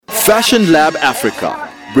Fashion Lab Africa.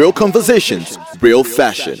 Real conversations, real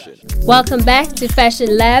fashion. Welcome back to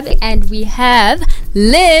Fashion Lab, and we have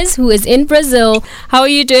Liz, who is in Brazil. How are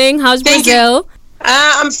you doing? How's Brazil?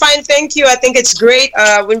 I'm fine, thank you. I think it's great.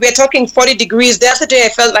 When we're talking 40 degrees, the other day I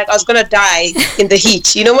felt like I was going to die in the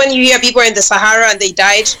heat. You know when you hear people in the Sahara and they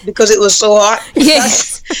died because it was so hot?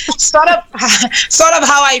 Yes. That's sort of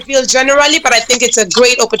how I feel generally, but I think it's a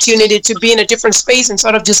great opportunity to be in a different space and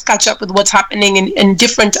sort of just catch up with what's happening in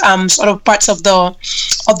different sort of parts of the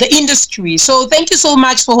industry. So thank you so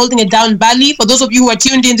much for holding it down, Bali. For those of you who are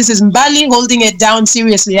tuned in, this is Bali holding it down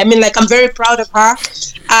seriously. I mean, like, I'm very proud of her.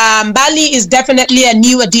 Bali is definitely a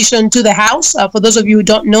new addition to the house. For those of you who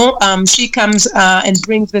don't know, she comes and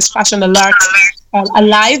brings this fashion alert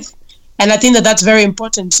alive. And I think that that's very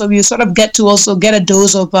important. So you sort of get to also get a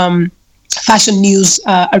dose of fashion news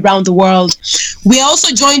around the world. We are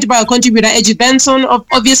also joined by our contributor, Edgy Benson.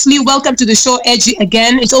 Obviously, welcome to the show, Edgy,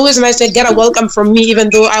 again. It's always nice to get a welcome from me,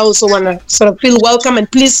 even though I also want to sort of feel welcome. And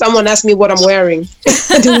please, someone ask me what I'm wearing.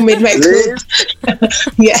 Who made my clothes?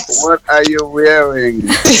 Yes. What are you wearing?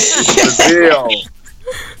 Brazil.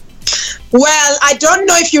 Well, I don't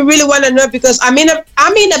know if you really want to know, because I'm in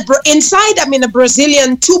a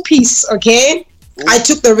Brazilian two-piece, okay? Ooh. I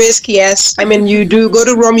took the risk, yes. I mean, you do go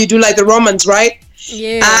to Rome, you do like the Romans, right?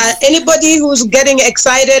 Yeah. Anybody who's getting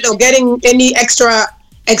excited or getting any extra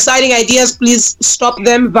exciting ideas, please stop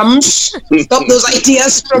them. Vamos. Stop those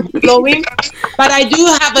ideas from flowing. But I do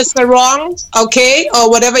have a sarong, okay, or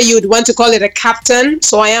whatever you'd want to call it, a captain.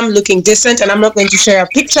 So I am looking decent, and I'm not going to share a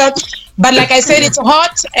picture. But like I said, it's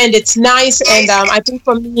hot and it's nice, and I think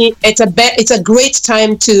for me, it's a great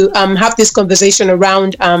time to have this conversation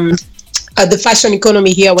around the fashion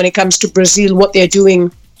economy here when it comes to Brazil, what they're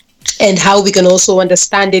doing, and how we can also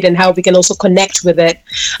understand it and how we can also connect with it.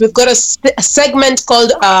 We've got a segment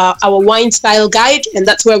called our Wine Style Guide, and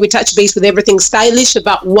that's where we touch base with everything stylish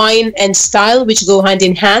about wine and style, which go hand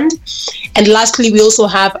in hand. And lastly, we also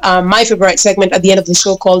have my favorite segment at the end of the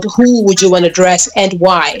show called Who Would You Want to Dress and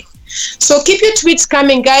Why? So keep your tweets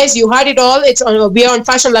coming, guys. You heard it all. We are on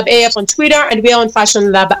Fashion Lab AF on Twitter, and we are on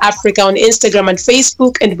Fashion Lab Africa on Instagram and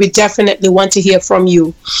Facebook, and we definitely want to hear from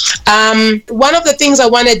you. One of the things I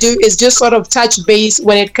want to do is just sort of touch base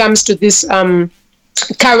when it comes to this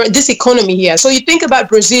this economy here. So you think about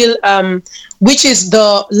Brazil, which is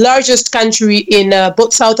the largest country in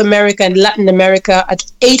both South America and Latin America at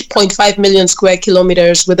 8.5 million square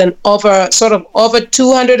kilometers, with an over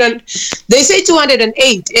 200 and they say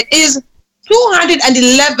 208. It is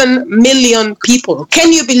 211 million people.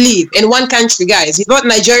 Can you believe, in one country, guys? You thought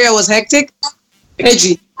Nigeria was hectic?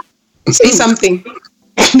 Edgy, say something.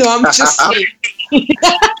 No, I'm just saying.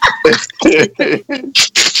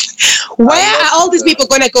 Where are all these people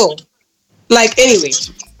going to go? Like, anyway,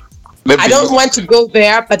 I don't want to go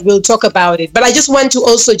there, but we'll talk about it. But I just want to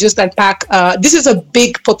also just unpack, this is a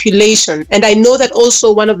big population. And I know that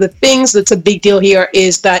also one of the things that's a big deal here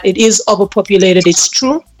is that it is overpopulated. It's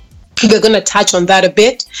true. We're going to touch on that a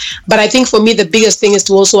bit. But I think for me, the biggest thing is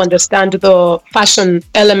to also understand the fashion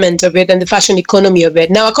element of it and the fashion economy of it.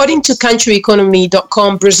 Now, according to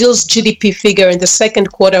countryeconomy.com, Brazil's GDP figure in the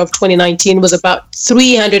second quarter of 2019 was about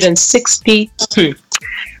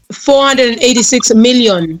 486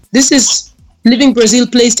 million. This is leaving Brazil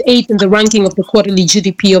placed 8th in the ranking of the quarterly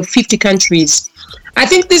GDP of 50 countries. I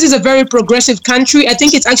think this is a very progressive country. I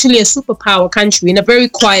think it's actually a superpower country in a very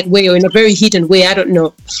quiet way, or in a very hidden way. I don't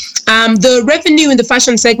know. The revenue in the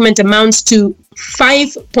fashion segment amounts to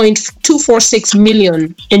 5.246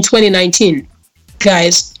 million in 2019.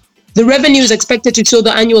 Guys, the revenue is expected to show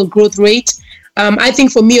the annual growth rate. I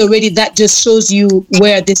think for me already, that just shows you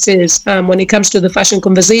where this is when it comes to the fashion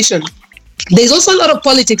conversation. There's also a lot of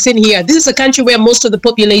politics in here. This is a country where most of the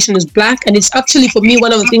population is black, and it's actually, for me,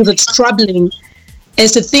 one of the things that's troubling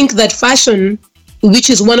is to think that fashion, which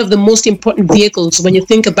is one of the most important vehicles when you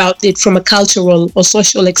think about it from a cultural or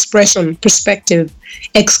social expression perspective,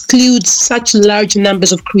 excludes such large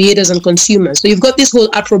numbers of creators and consumers. So you've got this whole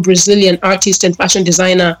Afro-Brazilian artist and fashion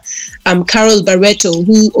designer, Carol Barreto,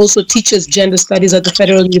 who also teaches gender studies at the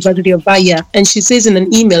Federal University of Bahia. And she says in an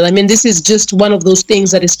email, I mean, this is just one of those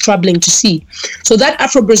things that is troubling to see. So that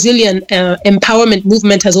Afro-Brazilian empowerment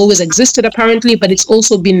movement has always existed, apparently, but it's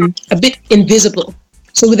also been a bit invisible.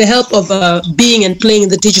 So with the help of being and playing in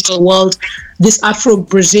the digital world, this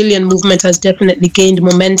Afro-Brazilian movement has definitely gained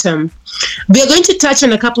momentum. We are going to touch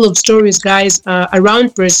on a couple of stories, guys,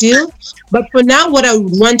 around Brazil. But for now, what I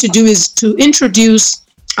want to do is to introduce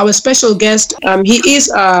our special guest. He is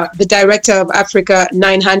the director of Africa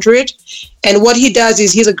 900. And what he does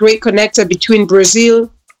is he's a great connector between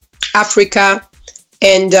Brazil, Africa,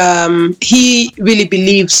 And he really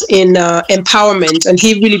believes in empowerment, and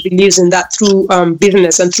he really believes in that through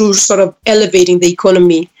business and through sort of elevating the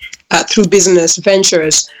economy through business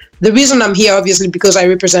ventures. The reason I'm here, obviously, because I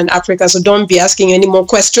represent Africa, so don't be asking any more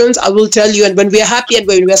questions. I will tell you, and when we're happy and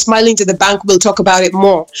when we're smiling to the bank, we'll talk about it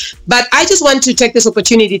more. But I just want to take this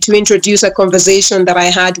opportunity to introduce a conversation that I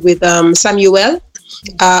had with Samuel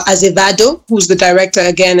Azevedo, who's the director,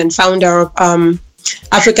 again, and founder of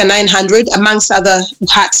Africa 900, amongst other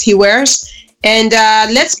hats he wears. And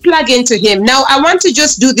let's plug into him. Now, I want to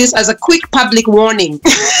just do this as a quick public warning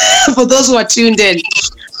for those who are tuned in.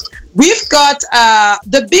 We've got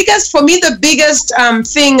the biggest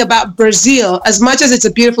thing about Brazil, as much as it's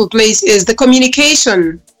a beautiful place, is the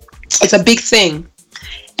communication. It's a big thing.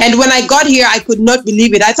 And when I got here, I could not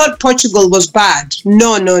believe it. I thought Portugal was bad.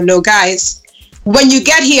 No, guys. When you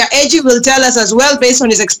get here, Edgy will tell us as well, based on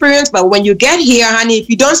his experience, but when you get here, honey, if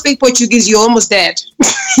you don't speak Portuguese, you're almost dead.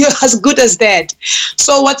 You're as good as dead.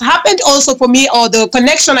 So what happened also for me, or the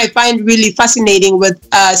connection I find really fascinating with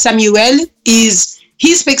Samuel, is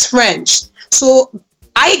he speaks French. So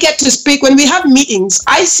I get to speak, when we have meetings,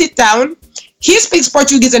 I sit down, he speaks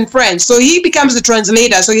Portuguese and French. So he becomes the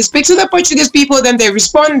translator. So he speaks to the Portuguese people, then they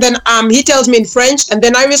respond, then he tells me in French, and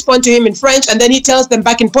then I respond to him in French, and then he tells them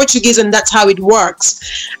back in Portuguese, and that's how it works.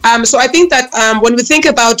 So I think that when we think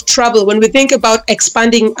about travel, when we think about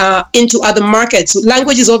expanding into other markets,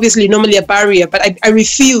 language is obviously normally a barrier, but I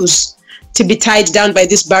refuse to be tied down by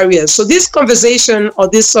these barriers. So this conversation, or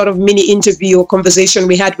this sort of mini interview or conversation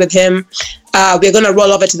we had with him, we're going to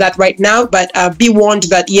roll over to that right now, but be warned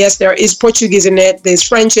that yes, there is Portuguese in it, there's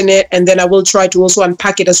French in it, and then I will try to also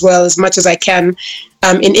unpack it as well as much as I can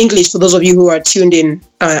in English for those of you who are tuned in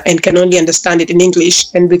and can only understand it in English,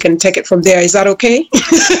 and we can take it from there. Is that okay?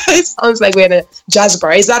 It sounds like we're in a jazz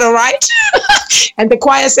bar. Is that all right? And the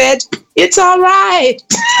choir said, it's all right.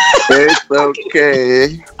 It's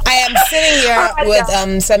okay. I am sitting here with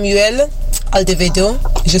Samuel Azevedo.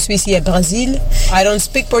 Je suis ici à Brazil. I don't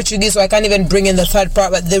speak Portuguese, so I can't even bring in the third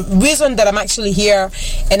part. But the reason that I'm actually here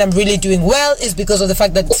and I'm really doing well is because of the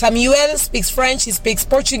fact that Samuel speaks French, he speaks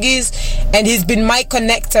Portuguese, and he's been my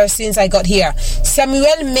connector since I got here.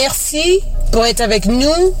 Samuel, merci pour être avec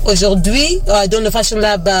nous aujourd'hui dans le Fashion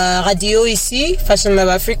Lab Radio ici, Fashion Lab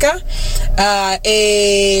Africa.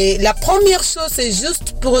 Et la première chose, c'est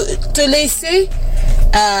juste pour te laisser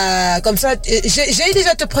comme ça, j'ai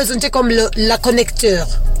déjà te présenté comme le connecteur.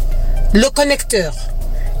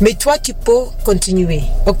 Mais toi, tu peux continuer.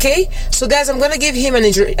 Okay? So guys, I'm going to give him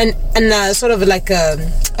an sort of like a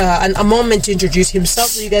moment to introduce himself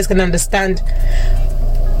so you guys can understand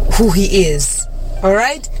who he is.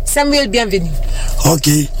 Alright? Samuel, bienvenue. Ok.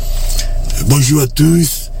 Bonjour à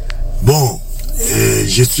tous. Bon,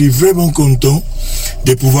 je suis vraiment content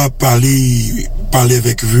de pouvoir parler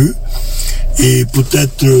avec vous. Et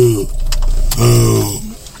peut-être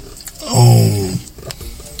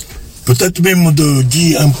peut-être même de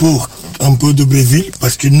dire un peu de Brésil,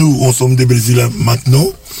 parce que nous, on sommes des Brésiliens maintenant.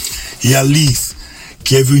 Il y a Lise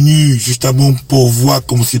qui est venue justement pour voir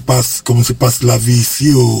comment se passe la vie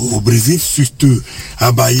ici au Brésil, surtout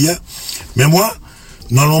à Bahia. Mais moi,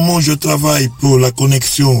 normalement, je travaille pour la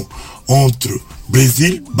connexion entre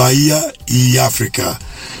Brésil, Bahia et Africa.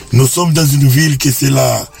 Nous sommes dans une ville qui c'est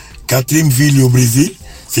la 4e ville au Brésil.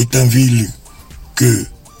 C'est une ville que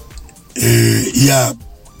il y a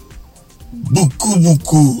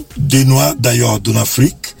beaucoup de Noirs d'ailleurs en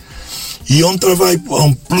Afrique. Et on travaille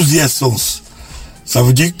en plusieurs sens. Ça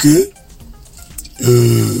veut dire que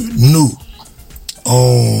nous,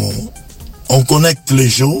 on connecte les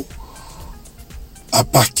gens à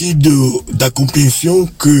partir de la compréhension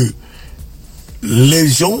que les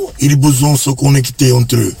gens, ils ont besoin de se connecter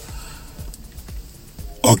entre eux.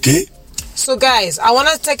 Okay? So guys, I want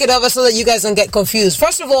to take it over so that you guys don't get confused.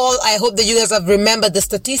 First of all, I hope that you guys have remembered the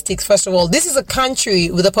statistics. First of all, this is a country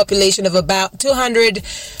with a population of about 200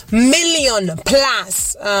 million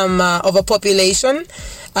plus of a population.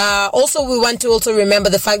 Also, we want to also remember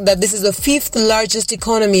the fact that this is the 5th largest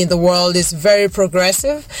economy in the world. It's very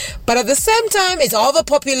progressive, but at the same time, it's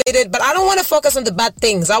overpopulated. But I don't want to focus on the bad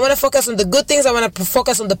things. I want to focus on the good things. I want to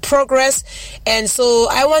focus on the progress. And so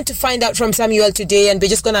I want to find out from Samuel today, and we're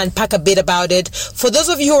just going to unpack a bit about it. For those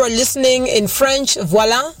of you who are listening in French,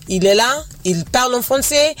 voilà, il est là. Il parle en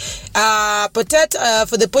français. Peut-être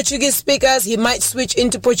for the Portuguese speakers, he might switch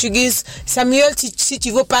into Portuguese. Samuel, si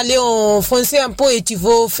tu veux parler en français un peu et tu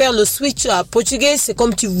veux faire le switch à portugais, c'est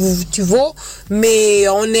comme tu veux. Mais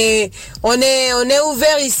on est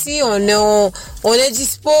ouvert ici. On est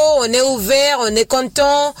dispo. On est ouvert. On est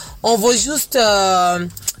content. On veut juste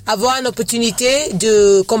avoir une opportunité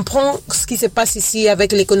de comprendre ce qui se passe ici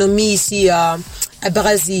avec l'économie ici à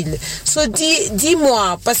Brésil. So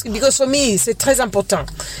dis-moi, parce que because for me c'est très important.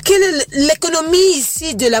 Quelle est l'économie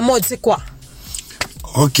ici de la mode, c'est quoi?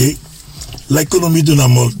 Ok. L'économie de la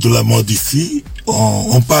mode ici,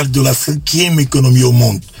 on parle de la 5e économie au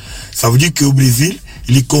monde. Ça veut dire qu'au Brésil,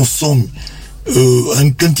 il consomme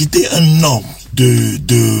une quantité énorme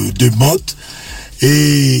de mode.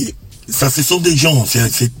 Et ça, ce sont des gens. C'est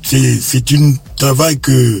un travail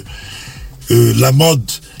que la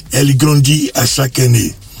mode, elle grandit à chaque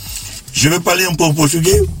année. Je vais parler un peu en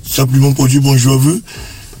portugais, simplement pour dire bonjour à vous.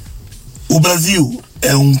 O Brasil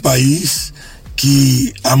é país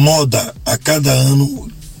que a moda a cada ano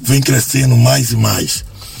vem crescendo mais e mais.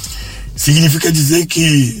 Significa dizer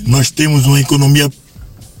que nós temos uma economia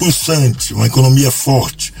pulsante, uma economia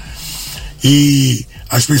forte. E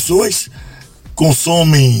as pessoas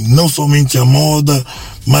consomem não somente a moda,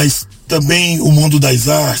 mas também o mundo das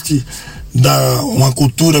artes, uma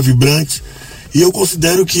cultura vibrante. E eu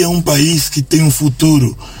considero que é um país que tem um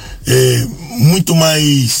futuro muito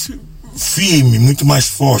mais firme, muito mais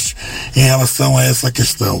forte em relação a essa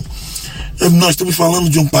questão. Nós estamos falando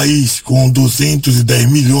de um país com 210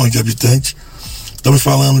 milhões de habitantes, estamos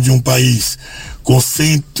falando de um país com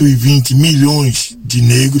 120 milhões de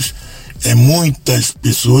negros, muitas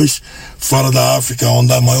pessoas fora da África,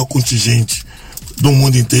 onde há maior contingente do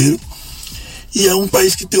mundo inteiro, e é um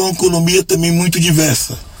país que tem uma economia também muito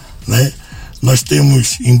diversa, né? Nós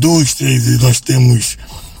temos indústrias e nós temos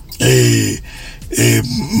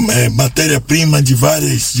matéria-prima de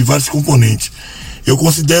vários componentes. Eu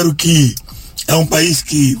considero que é um país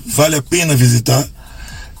que vale a pena visitar,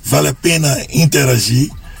 vale a pena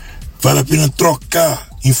interagir, vale a pena trocar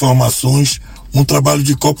informações, um trabalho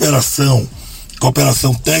de cooperação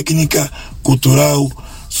técnica, cultural,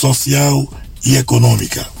 social et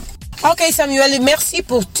économique. Ok Samuel, merci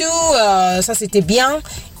pour tout, ça c'était bien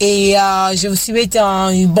et je vous souhaite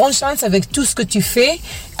une bonne chance avec tout ce que tu fais.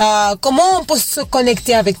 Comment on peut se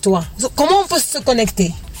connecter avec toi? Comment on peut se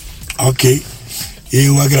connecter? Ok,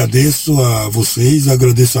 eu agradeço a vocês,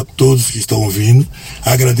 agradeço a todos que estão ouvindo,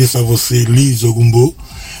 agradeço a você, Liz Ogumbo.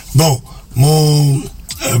 Bon,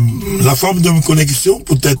 la forme de ma connexion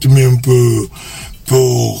peut-être même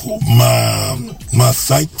pour ma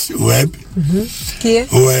site web, qui est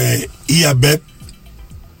iabep.com.br.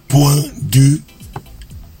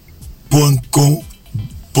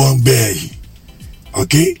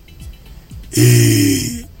 Ok?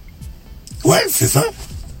 Et ouais, c'est ça.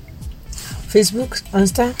 Facebook,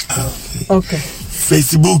 Insta? Ok.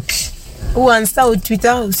 Facebook. Ou Insta ou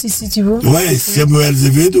Twitter aussi si tu veux. Ouais, Samuel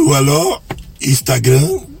Zevedo ou alors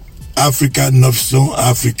Instagram, Africa 900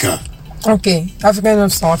 Africa. Ok, Africa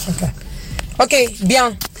 900 Africa. Ok,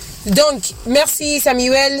 bien. Donc, merci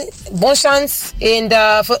Samuel. Bonne chance. And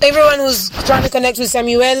for everyone who's trying to connect with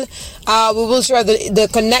Samuel, we will share the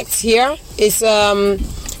connect here. It's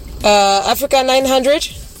Africa 900.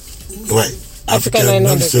 Ouais. Africa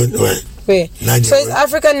 900. Ouais. Wait. So it's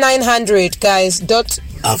Africa 900, guys.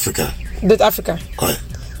 Africa. Africa. Ouais.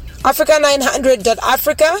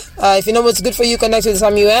 Africa900.Africa. If you know what's good for you, connect with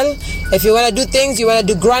Samuel. If you want to do things, you want to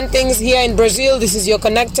do grand things here in Brazil, this is your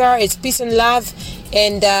connector. It's peace and love.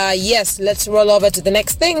 And yes, let's roll over to the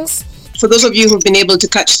next things. For those of you who've been able to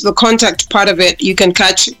catch the contact part of it, you can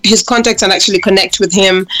catch his contacts and actually connect with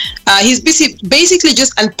him. He's basically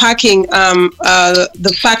just unpacking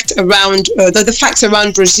the facts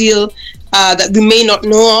around Brazil that we may not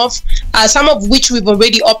know of, some of which we've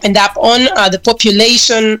already opened up on, the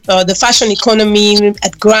population, the fashion economy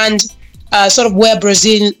at grand, sort of where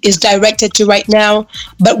Brazil is directed to right now.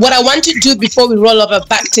 But what I want to do before we roll over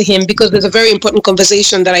back to him, because there's a very important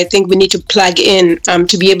conversation that I think we need to plug in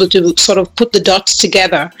to be able to sort of put the dots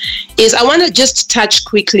together, is I want to just touch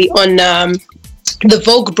quickly on the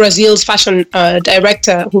Vogue Brazil's fashion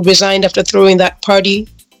director who resigned after throwing that party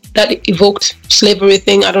that evoked slavery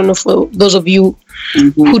thing. I don't know for those of you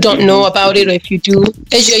who don't know about it, or if you do.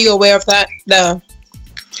 Asia, you're aware of that?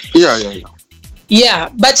 Yeah,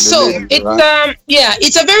 but so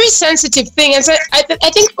it's a very sensitive thing, and so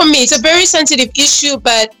I think for me it's a very sensitive issue.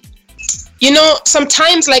 But you know,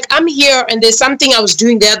 sometimes like I'm here and there's something I was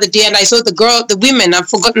doing the other day, and I saw the women. I've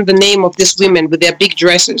forgotten the name of this women with their big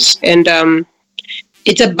dresses, and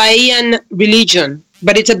it's a Bahian religion,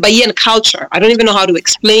 but it's a Bahian culture. I don't even know how to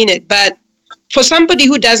explain it, but for somebody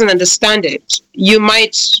who doesn't understand it, you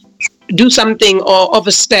might do something or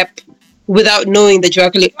overstep without knowing that you're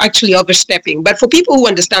actually overstepping. But for people who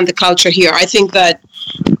understand the culture here, I think that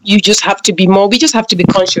we just have to be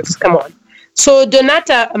conscious. Come on. So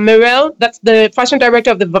Donata Mirel, that's the fashion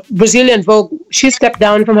director of the Brazilian Vogue, she stepped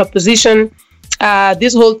down from her position.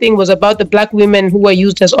 This whole thing was about the Black women who were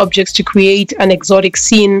used as objects to create an exotic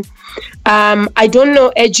scene. I don't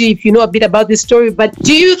know, Edgy, if you know a bit about this story, but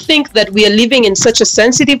do you think that we are living in such a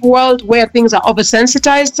sensitive world where things are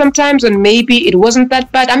oversensitized sometimes and maybe it wasn't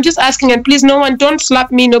that bad? I'm just asking, and please, no one, don't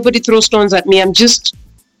slap me, nobody throw stones at me. I'm just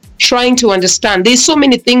trying to understand. There's so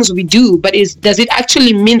many things we do, but does it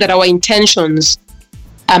actually mean that our intentions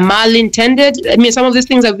are malintended? I mean, some of these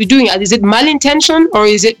things that we're doing, is it malintention, or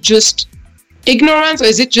is it just ignorance, or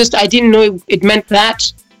is it just I didn't know it meant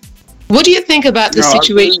that? What do you think about the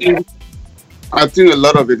situation? I think a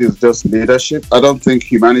lot of it is just leadership. I don't think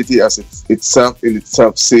humanity as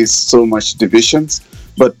itself sees so much divisions,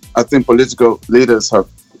 but I think political leaders have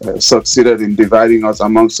succeeded in dividing us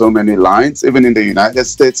among so many lines. Even in the United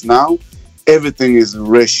States now, everything is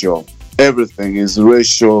racial. Everything is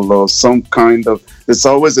racial or some kind of, there's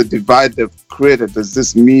always a divide they've created. There's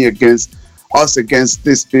this me against us against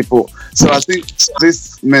these people. So I think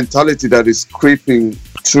this mentality that is creeping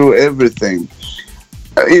through everything,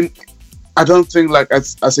 I don't think like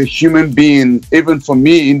as a human being, even for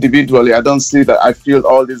me individually, I don't see that I feel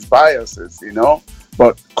all these biases, you know.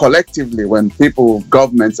 But collectively, when people,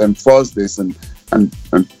 governments enforce this and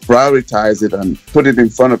prioritize it and put it in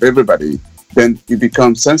front of everybody, then you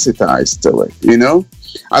become sensitized to it, you know.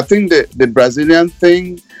 I think the Brazilian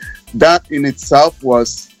thing, that in itself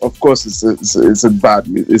was, of course, it's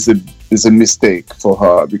a mistake for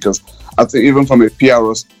her, because I think even from a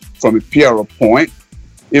PRO point,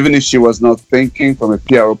 even if she was not thinking, from a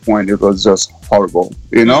PRO point, it was just horrible,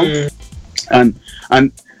 you know. And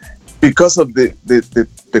because of the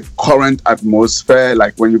current atmosphere,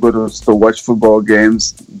 like when you go to watch football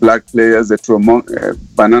games, Black players, they throw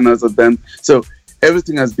bananas at them. So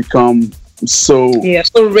everything has become so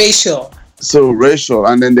racial. So racial.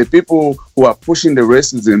 And then the people who are pushing the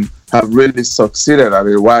racism have really succeeded at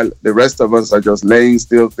it, while the rest of us are just laying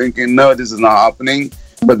still thinking, no, this is not happening.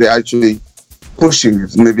 But they're actually pushing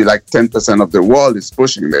it. Maybe like 10% of the world is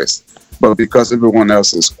pushing this. But because everyone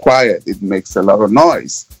else is quiet, it makes a lot of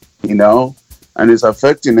noise, you know, and it's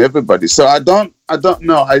affecting everybody. So I don't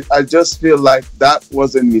know. I just feel like that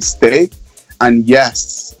was a mistake. And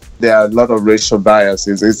yes, there are a lot of racial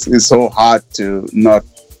biases. It's so hard to not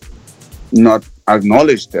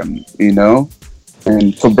acknowledge them, you know.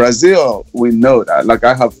 And for Brazil, we know that. Like,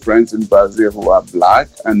 I have friends in Brazil who are Black,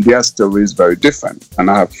 and their story is very different. And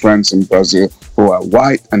I have friends in Brazil who are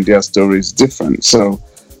white, and their story is different. So,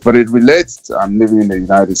 but it relates to, I'm living in the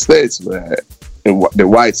United States, where the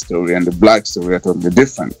white story and the Black story are totally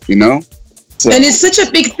different, you know? So, and it's such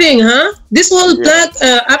a big thing, huh? This whole Black,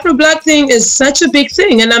 Afro-Black thing is such a big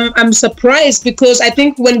thing. And I'm surprised, because I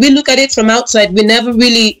think when we look at it from outside, we never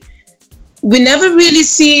really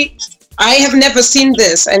see. I have never seen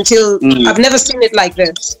this until I've never seen it like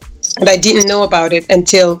this, and I didn't know about it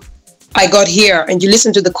until I got here. And you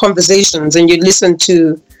listen to the conversations, and you listen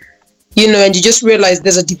to, you know, and you just realize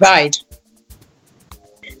there's a divide.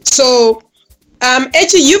 So,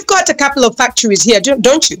 Edgy, you've got a couple of factories here,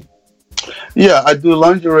 don't you? Yeah, I do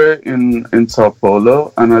lingerie in Sao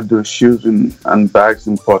Paulo, and I do shoes and bags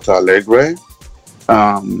in Porto Alegre.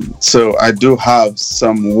 So I do have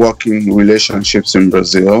some working relationships in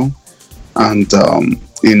Brazil. And,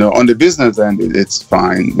 you know, on the business end, it's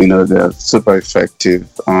fine. You know, they're super effective.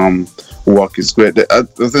 Work is great. I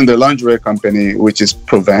think the lingerie company, which is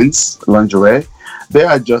Provence Lingerie, they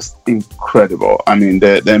are just incredible. I mean,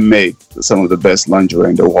 they make some of the best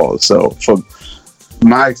lingerie in the world. So for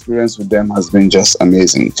my experience with them has been just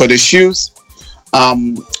amazing. For the shoes,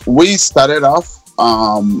 we started off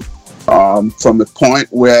from a point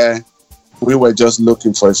where we were just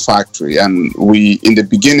looking for a factory, and in the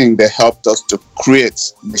beginning, they helped us to create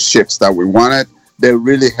the shapes that we wanted. They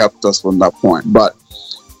really helped us from that point. But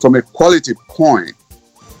from a quality point,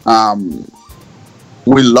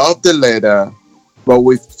 we loved the leather, but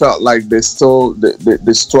we felt like the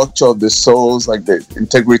structure of the soles, like the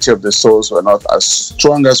integrity of the soles, were not as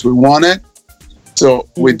strong as we wanted. So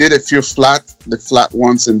we did a few the flat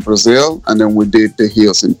ones in Brazil, and then we did the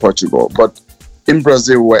heels in Portugal. But in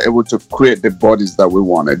Brazil, we were able to create the bodies that we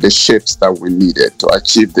wanted, the shapes that we needed to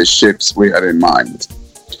achieve the shapes we had in mind.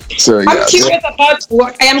 So yeah, I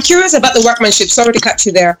am curious about the workmanship. Sorry to cut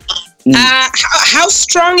you there. How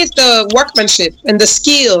strong is the workmanship and the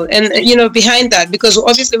skill and, you know, behind that? Because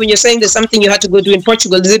obviously when you're saying there's something you had to go do in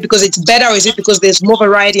Portugal, is it because it's better, or is it because there's more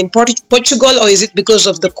variety in Portugal, or is it because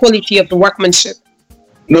of the quality of the workmanship?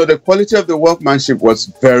 No, the quality of the workmanship was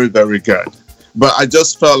very, very good. But I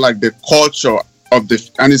just felt like the culture and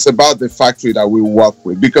it's about the factory that we work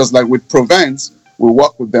with, because like with Provence, we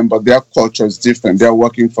work with them, but their culture is different. They're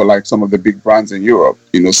working for like some of the big brands in Europe,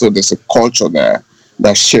 so there's a culture there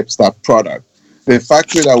that shapes that product. The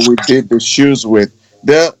factory that we did the shoes with,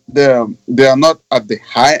 they are not at the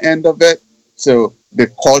high end of it, so the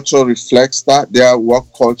culture reflects that. Their work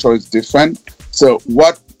culture is different. So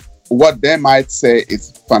what they might say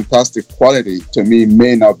is fantastic quality, to me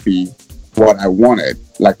may not be what I wanted,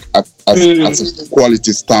 like as a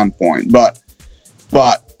quality standpoint. But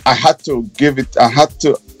I had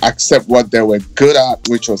to accept what they were good at,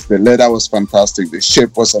 which was the leather was fantastic, the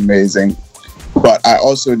shape was amazing. But I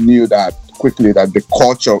also knew that quickly that the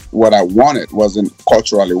culture, what I wanted, wasn't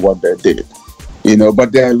culturally what they did.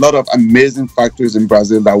 But there are a lot of amazing factories in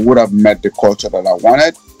Brazil that would have met the culture that I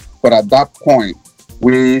wanted. But at that point,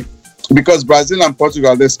 because Brazil and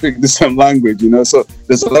Portugal, they speak the same language, so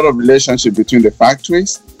there's a lot of relationship between the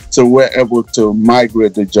factories. So we're able to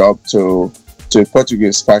migrate the job to a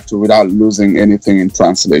Portuguese factory without losing anything in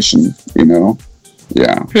translation,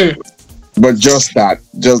 Yeah. But just that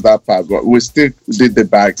part. But we still did the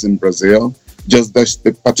bags in Brazil. Just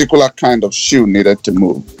the particular kind of shoe needed to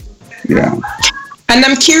move. Yeah. And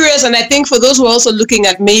I'm curious, and I think for those who are also looking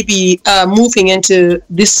at maybe moving into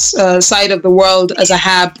this side of the world as a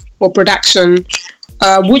hub for production,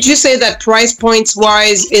 would you say that price points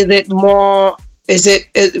wise,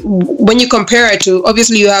 when you compare it to,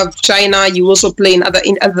 obviously you have China, you also play in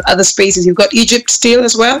other spaces, you've got Egypt still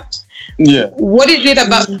as well? Yeah. What is it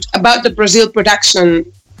about the Brazil production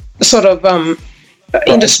sort of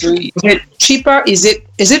industry? Is it cheaper? Is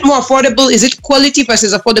it more affordable? Is it quality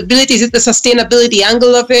versus affordability? Is it the sustainability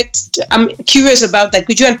angle of it? I'm curious about that.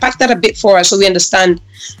 Could you unpack that a bit for us so we understand?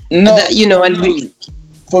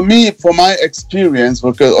 For me, for my experience,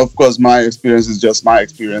 because of course my experience is just my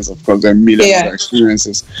experience. Of course, there are millions of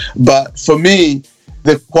experiences, but for me,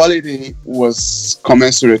 the quality was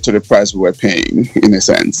commensurate to the price we were paying, in a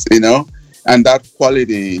sense, and that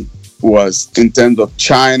quality was in terms of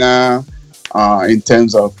China, in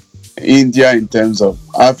terms of India, in terms of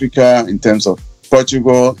Africa, in terms of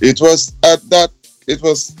Portugal. It was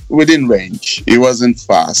within range. It wasn't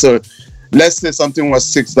far. So let's say something was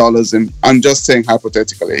 $6 I'm just saying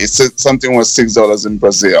hypothetically, something was $6 in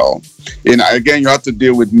Brazil. Again, you have to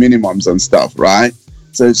deal with minimums and stuff, right?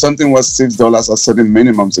 So if something was $6 or certain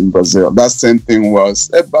minimums in Brazil, that same thing was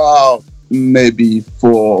about maybe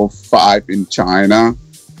 4 or 5 in China,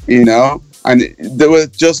 and they were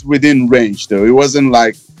just within range though. It wasn't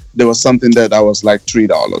like there was something that was like $3,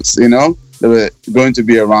 They were going to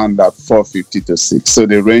be around that $4.50 to $6. So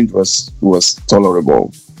the range was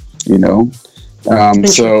tolerable,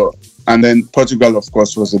 So, and then Portugal, of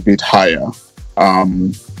course, was a bit higher.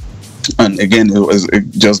 And again, it was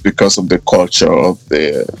just because of the culture of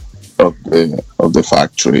the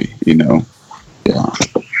factory, Yeah.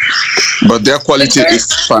 But their quality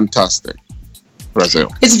is fantastic. Brazil.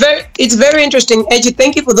 It's very interesting, Edgy.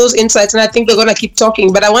 Thank you for those insights, and I think we're going to keep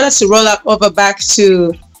talking. But I want us to roll over back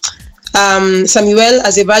to Samuel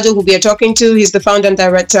Azevedo, who we are talking to. He's the founder and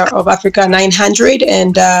director of Africa 900.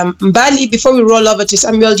 And Mbali, before we roll over to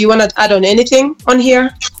Samuel, do you want to add on anything on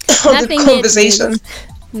here? On the conversation?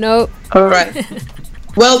 No. All right.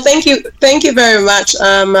 Well, thank you very much.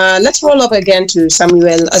 Let's roll up again to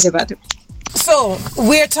Samuel Azevedo. So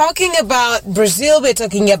we're talking about Brazil. We're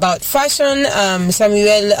talking about fashion.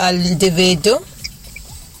 Samuel Azevedo,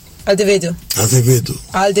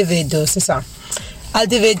 c'est ça.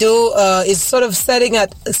 Azevedo is sort of setting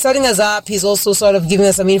us up. He's also sort of giving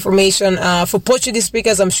us some information. For Portuguese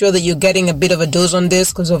speakers, I'm sure that you're getting a bit of a dose on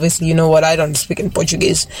this, because obviously you know what, I don't speak in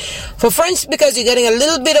Portuguese. For French speakers, you're getting a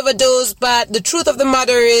little bit of a dose, but the truth of the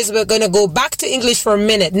matter is we're going to go back to English for a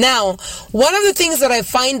minute. Now, one of the things that I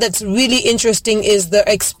find that's really interesting is the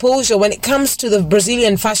exposure when it comes to the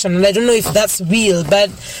Brazilian fashion, and I don't know if that's real, but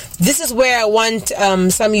this is where I want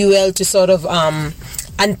Samuel to sort of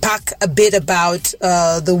unpack a bit about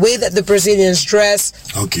the way that the Brazilians dress.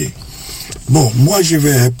 Ok. Bon, moi je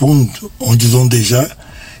vais répondre en disant déjà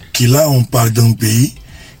que là on parle d'un pays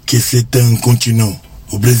que c'est un continent.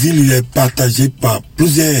 Au Brésil, il est partagé par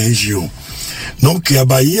plusieurs régions. Donc à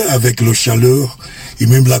Bahia, avec la chaleur et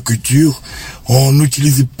même la culture, on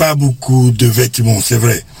n'utilise pas beaucoup de vêtements, c'est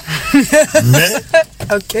vrai.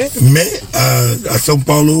 Mais à São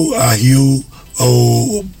Paulo, à Rio,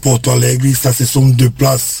 au Porto Alegre, ça ce sont deux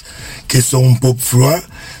places qui sont un peu froides.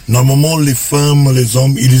 Normalement, les femmes, les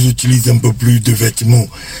hommes, ils utilisent un peu plus de vêtements.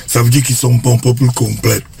 Ça veut dire qu'ils sont un peu plus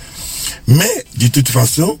complets. Mais, de toute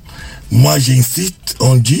façon, moi j'insiste,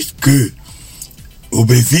 on dit que au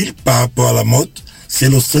Brésil, par rapport à la mode, c'est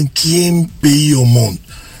le 5e pays au monde.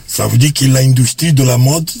 Ça veut dire que l'industrie de la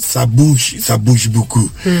mode, ça bouge beaucoup.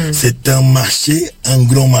 C'est un marché, un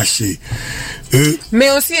grand marché.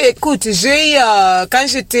 Mais aussi, écoute, quand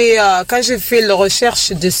j'ai fait la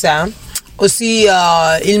recherche de ça, aussi,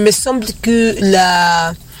 il me semble que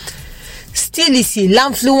la style ici,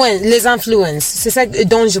 les influences, c'est ça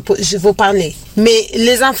dont je veux parler. Mais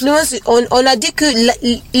les influences, on a dit que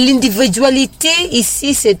l'individualité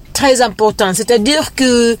ici, c'est très important. C'est-à-dire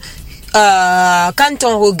que quand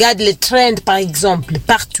on regarde les trends, par exemple,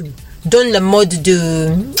 partout, dans le monde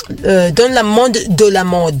de la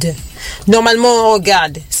mode, normalement on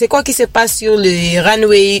regarde c'est quoi qui se passe sur le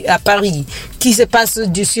runway à Paris, qui se passe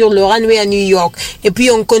sur le runway à New York, et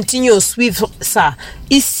puis on continue à suivre ça.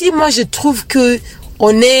 Ici, moi je trouve que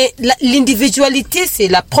l'individualité, c'est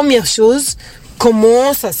la première chose.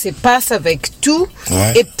 Comment ça se passe avec tout.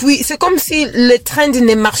 Ouais. Et puis, c'est comme si le trend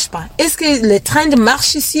ne marche pas. Est-ce que le trend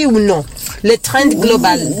marche ici ou non? Le trend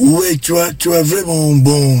global. Oui, tu as vraiment une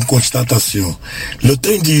bonne constatation. Le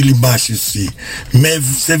trend, il marche ici. Mais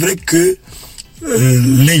c'est vrai que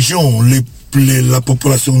les gens, la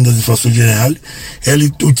population de façon générale, elle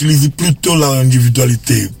utilise plutôt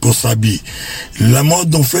l'individualité pour s'habiller. La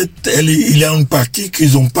mode, en fait, il y a une partie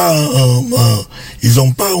qu'ils n'ont pas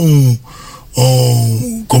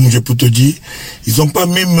comme je peux te dire, ils n'ont pas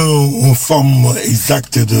même une forme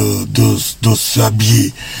exacte de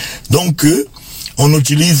s'habiller. Donc, on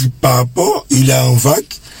utilise par rapport, il y a un vague.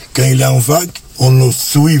 Quand il y a un vague, on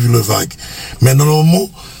suit le vague. Mais normalement,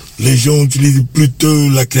 les gens utilisent plutôt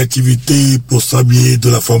la créativité pour s'habiller de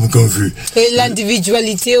la forme qu'on veut. Et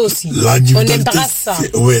l'individualité aussi. On embrasse ça.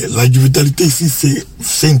 Oui, l'individualité ici, c'est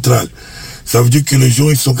central. Ça veut dire que les gens,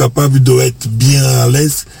 ils sont capables d'être bien à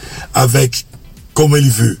l'aise avec comme ils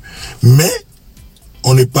veulent. Mais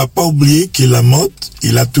on ne peut pas oublier que la mode,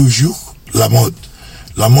 il a toujours la mode.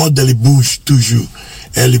 La mode, elle bouge toujours.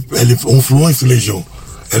 Elle influence les gens.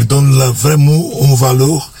 Elle donne vraiment une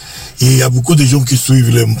valeur. Et il y a beaucoup de gens qui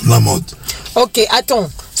suivent la mode. Okay, attends.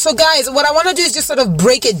 So guys, what I want to do is just sort of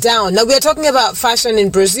break it down. Now we are talking about fashion in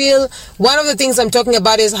Brazil. One of the things I'm talking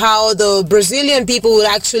about is how the Brazilian people would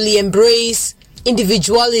actually embrace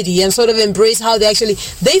individuality and sort of embrace how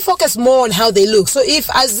they focus more on how they look. So if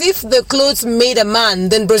the clothes made a man,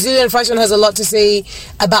 then Brazilian fashion has a lot to say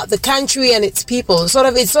about the country and its people. It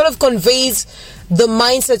sort of conveys the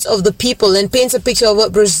mindsets of the people and paints a picture of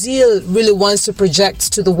what Brazil really wants to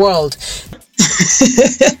project to the world.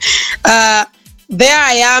 There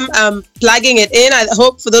I am plugging it in. I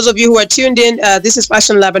hope for those of you who are tuned in, this is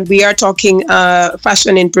Fashion Lab and we are talking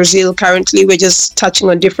fashion in Brazil currently. We're just touching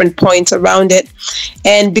on different points around it.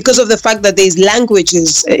 And because of the fact that there's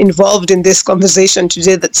languages involved in this conversation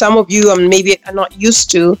today that some of you maybe are not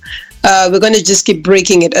used to, we're going to just keep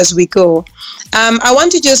breaking it as we go. I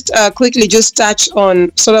want to just quickly just touch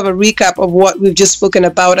on sort of a recap of what we've just spoken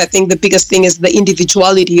about. I think the biggest thing is the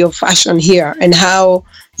individuality of fashion here and how,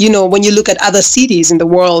 when you look at other cities in the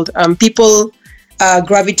world, people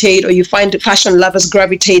gravitate, or you find fashion lovers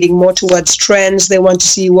gravitating more towards trends. They want to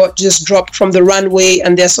see what just dropped from the runway,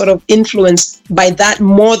 and they're sort of influenced by that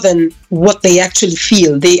more than what they actually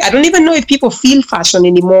feel. I don't even know if people feel fashion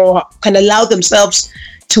anymore, can allow themselves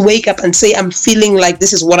to wake up and say, I'm feeling like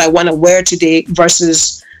this is what I want to wear today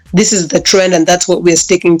versus this is the trend and that's what we're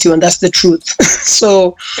sticking to and that's the truth.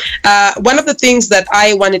 So one of the things that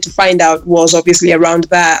I wanted to find out was obviously around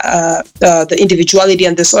that, the individuality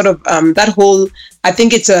and the sort of that whole, I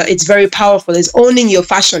think it's very powerful. It's owning your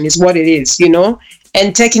fashion is what it is,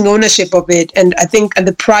 and taking ownership of it, and I think and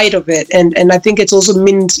the pride of it, and I think it also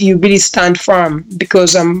means you really stand firm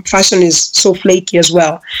because fashion is so flaky as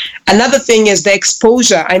well. Another thing is the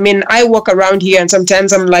exposure. I mean, I walk around here and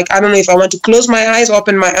sometimes I'm like, I don't know if I want to close my eyes,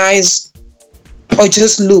 open my eyes, or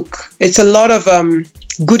just look. It's a lot of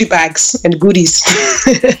goodie bags and goodies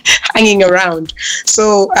hanging around.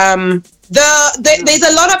 So there's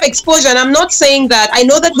a lot of exposure, and I'm not saying that. I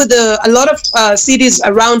know that with a lot of cities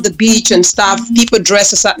around the beach and stuff, people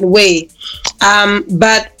dress a certain way,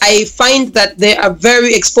 but I find that they are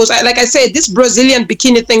very exposed. Like I said, this Brazilian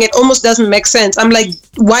bikini thing, it almost doesn't make sense. I'm like,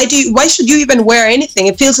 why should you even wear anything?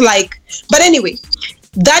 It feels like, but anyway.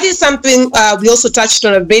 That is something we also touched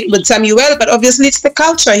on a bit with Samuel, but obviously it's the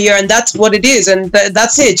culture here and that's what it is, and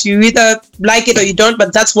that's it. You either like it or you don't,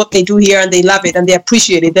 but that's what they do here and they love it and they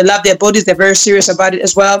appreciate it. They love their bodies. They're very serious about it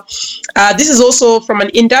as well. This is also from an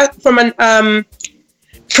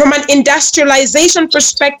industrialization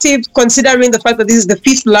perspective, considering the fact that this is the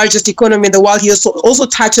 5th largest economy in the world. He also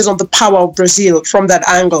touches on the power of Brazil from that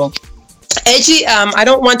angle. Edgy, I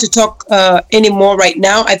don't want to talk anymore right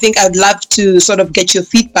now. I think I'd love to sort of get your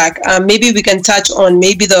feedback. Maybe we can touch on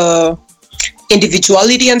maybe the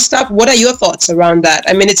individuality and stuff. What are your thoughts around that?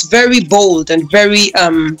 I mean, it's very bold and very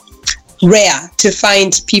rare to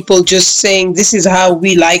find people just saying this is how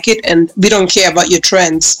we like it and we don't care about your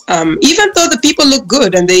trends. Even though the people look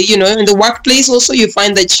good, and they, in the workplace also you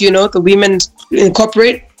find that the women in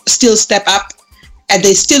corporate still step up and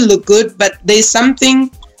they still look good, but there's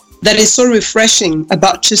something that is so refreshing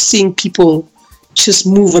about just seeing people just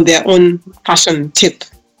move on their own fashion tip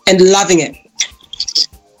and loving it.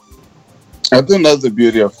 I think that's the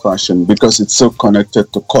beauty of fashion, because it's so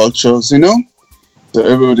connected to cultures, So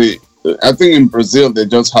everybody, I think in Brazil they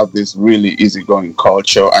just have this really easygoing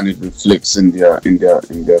culture, and it reflects in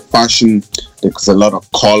their fashion. There's a lot of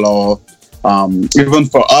color. Even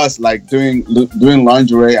for us, like doing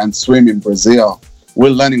lingerie and swim in Brazil, we're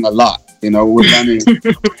learning a lot. We're learning.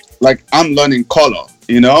 Like I'm learning color.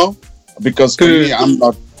 Because for me, I'm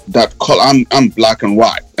not that color. I'm black and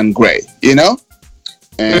white and gray. And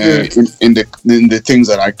in the things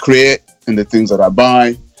that I create and the things that I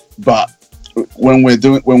buy, but when we're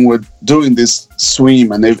doing this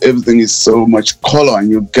swim and everything is so much color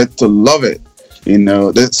and you get to love it,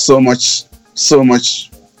 there's so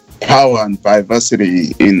much power and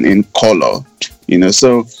diversity in color,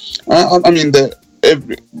 so I mean they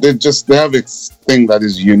have a thing that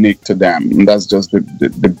is unique to them, and that's just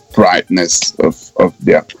the brightness of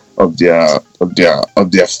their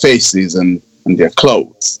faces and their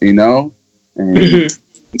clothes, and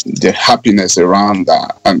the happiness around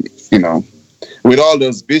that, and with all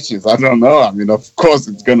those bitches, I don't know. I mean, of course,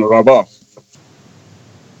 it's gonna rub off.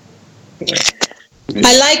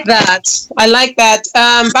 I like that.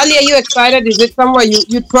 Bali, are you excited? Is it somewhere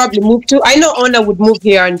you'd probably move to? I know Ona would move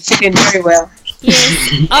here and fit in very well. Yes,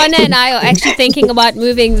 Ona and I are actually thinking about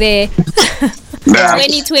moving there.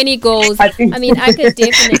 2020 goals. I mean, I could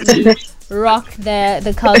definitely rock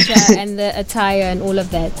the culture and the attire and all of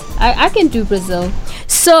that. I can do Brazil.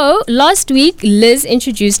 So last week Liz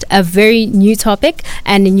introduced a very new topic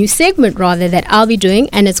and a new segment rather that I'll be doing,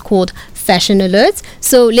 and it's called Fashion Alerts.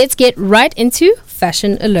 So let's get right into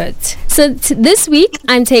Fashion Alert. So this week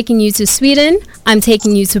I'm taking you to Sweden, I'm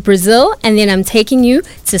taking you to Brazil, and then I'm taking you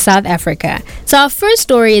to South Africa. So our first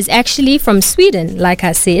story is actually from Sweden, like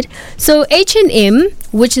I said. So H&M,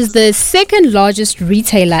 which is the second largest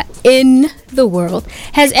retailer in the world,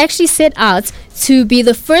 has actually set out to be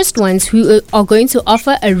the first ones who are going to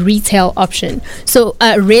offer a retail option. So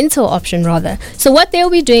a rental option rather. So what they'll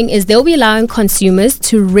be doing is they'll be allowing consumers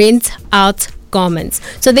to rent out garments.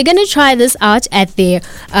 So they're going to try this out at their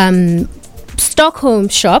Stockholm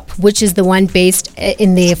shop, which is the one based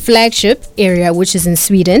in their flagship area, which is in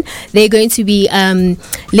Sweden. They're going to be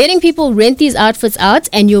letting people rent these outfits out,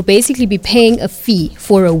 and you'll basically be paying a fee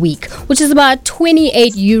for a week, which is about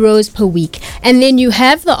 28 euros per week. And then you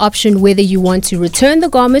have the option whether you want to return the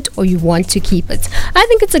garment or you want to keep it. I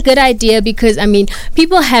think it's a good idea because, I mean,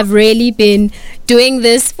 people have really been doing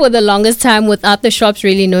this for the longest time without the shops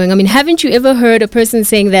really knowing. I mean, haven't you ever heard a person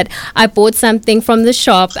saying that I bought something from the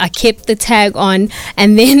shop, I kept the tag on,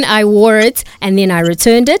 and then I wore it and then I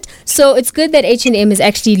returned it? So it's good that H&M is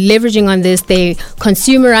actually leveraging on this. They're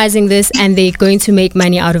consumerizing this and they're going to make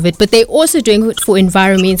money out of it. But they're also doing it for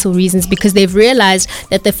environmental reasons because they've realized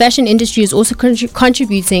that the fashion industry is also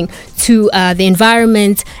contributing to the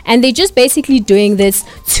environment, and they're just basically doing this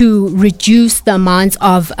to reduce the amount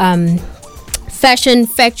of fashion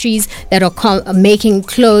factories that are making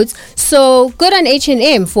clothes. So good on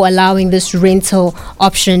H&M for allowing this rental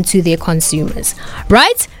option to their consumers,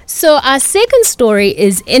 right? So our second story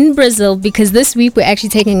is in Brazil, because this week we're actually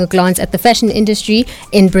taking a glance at the fashion industry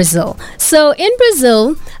in Brazil. So in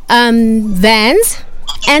Brazil, Vans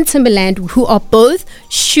and Timberland, who are both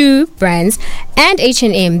shoe brands, and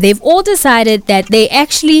H&M, they've all decided that they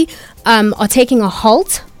actually are taking a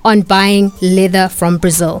halt on buying leather from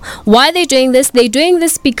Brazil. Why are they doing this? They're doing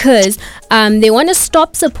this because they want to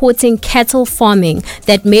stop supporting cattle farming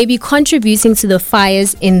that may be contributing to the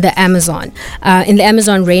fires in the Amazon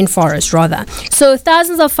rainforest rather. So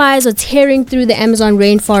thousands of fires are tearing through the Amazon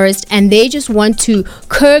rainforest, and they just want to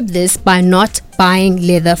curb this by not buying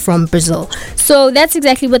leather from Brazil. So that's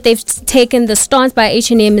exactly what they've taken. The stance by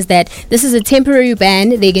H&M is that this is a temporary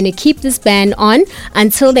ban. They're going to keep this ban on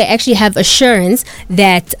until they actually have assurance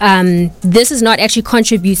that this is not actually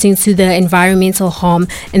contributing to the environmental harm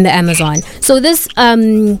in the Amazon. So this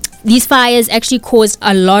these fires actually caused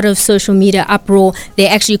a lot of social media uproar. They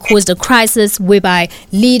actually caused a crisis whereby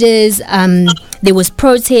leaders, there was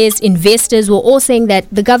protests, investors were all saying that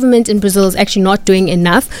the government in Brazil is actually not doing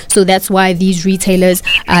enough. So that's why these retailers,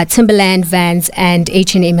 Timberland, Vans, and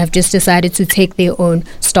H&M have just decided to take their own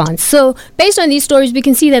stance. So based on these stories, we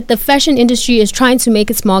can see that the fashion industry is trying to make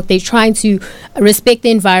its mark. They're trying to respect the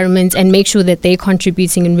environment and make sure that they're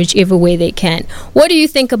contributing in whichever way they can. What do you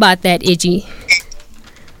think about that, Edgy?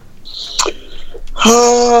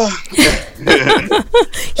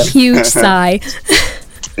 Huge sigh.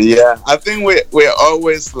 Yeah, I think we're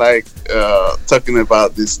always like talking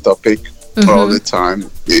about this topic all the time.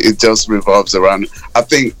 It just revolves around. I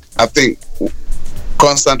think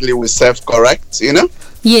constantly we self-correct,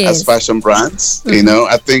 Yes. as fashion brands.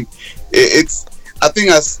 I think it's. I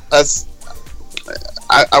think as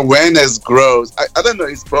awareness grows, I don't know.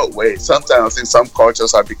 It's both ways. Sometimes I think some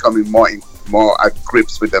cultures are becoming more at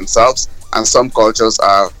grips with themselves, and some cultures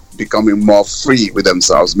are becoming more free with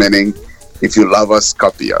themselves. Meaning, if you love us,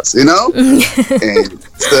 copy us, and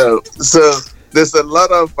so there's a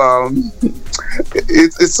lot of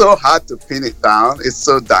it's so hard to pin it down. It's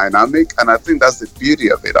so dynamic, and I think that's the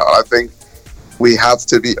beauty of it all. I think we have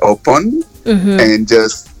to be open and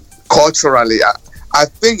just culturally. I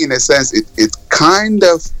think in a sense it kind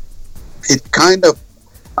of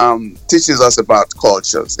teaches us about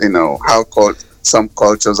cultures. How some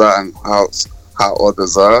cultures are and how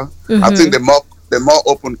others are. I think the more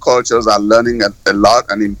open cultures are learning a lot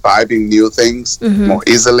and imbibing new things more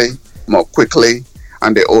easily, more quickly,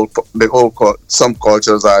 and some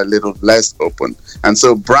cultures are a little less open, and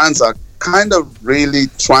so brands are kind of really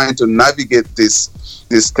trying to navigate this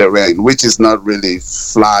terrain, which is not really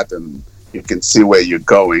flat and you can see where you're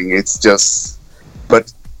going.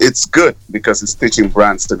 But it's good because it's teaching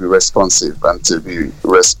brands to be responsive and to be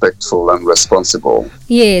respectful and responsible.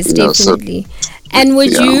 Yes, definitely. And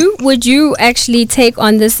would you actually take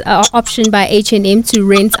on this option by H&M to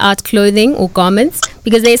rent out clothing or garments?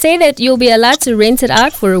 Because they say that you'll be allowed to rent it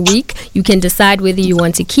out for a week. You can decide whether you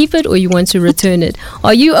want to keep it or you want to return it.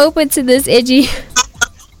 Are you open to this, Edgy?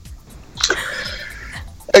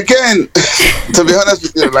 Again, to be honest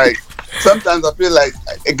with you, sometimes I feel like,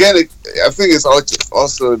 again, I think it's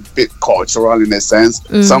also a bit cultural in a sense.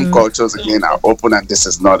 Some cultures, again, are open and this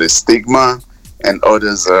is not a stigma, and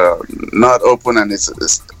others are not open. And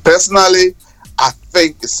it's personally, I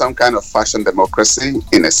think it's some kind of fashion democracy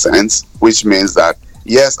in a sense, which means that,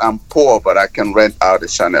 yes, I'm poor, but I can rent out a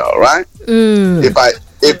Chanel, right?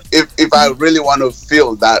 If I really want to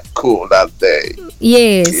feel that cool that day.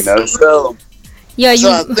 Yes. So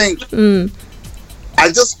I think... I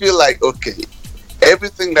just feel like, okay,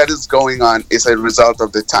 everything that is going on is a result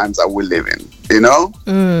of the times that we live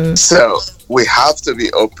in, So we have to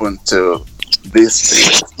be open to these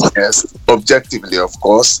things, yes, objectively, of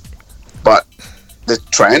course. But the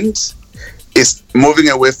trend is moving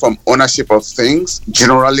away from ownership of things.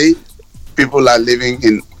 Generally, people are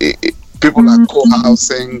living people are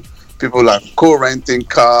co-housing, people are co-renting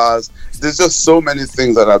cars. There's just so many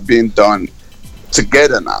things that are being done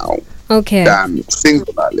together now. Okay. Than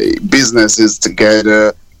singularly, businesses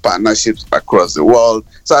together, partnerships across the world.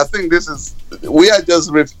 So I think we are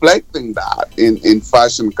just reflecting that in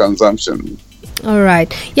fashion consumption. All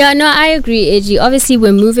right. Yeah, no, I agree, Edgy. Obviously,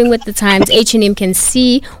 we're moving with the times. H&M can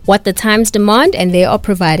see what the times demand, and they are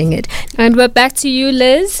providing it. And we're back to you,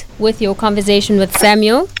 Liz, with your conversation with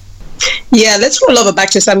Samuel. Yeah, let's roll over back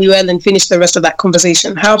to Samuel and finish the rest of that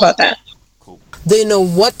conversation. How about that? They know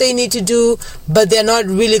what they need to do, but they're not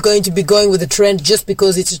really going to be going with the trend just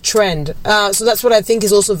because it's a trend. So that's what I think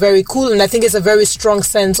is also very cool, and I think it's a very strong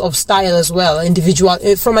sense of style as well,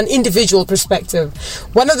 from an individual perspective.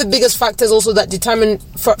 One of the biggest factors also that determine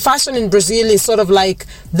fashion in Brazil is sort of like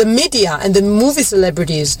the media and the movie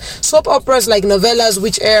celebrities. Soap operas like novellas,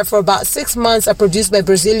 which air for about 6 months, are produced by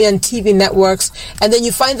Brazilian TV networks, and then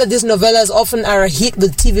you find that these novellas often are a hit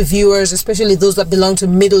with TV viewers, especially those that belong to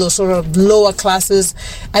middle or sort of lower classes.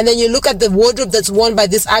 And then you look at the wardrobe that's worn by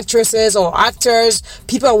these actresses or actors,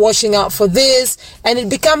 people are washing out for this, and it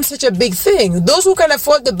becomes such a big thing. Those who can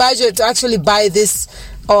afford the budget to actually buy this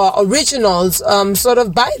originals sort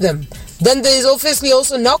of buy them. Then there is obviously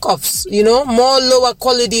also knockoffs, more lower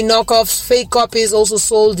quality knockoffs, fake copies also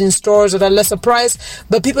sold in stores at a lesser price,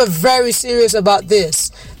 but people are very serious about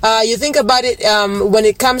this. You think about it when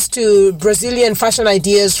it comes to Brazilian fashion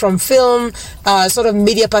ideas from film, sort of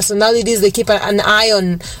media personalities, they keep an eye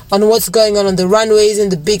on what's going on the runways in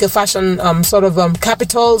the bigger fashion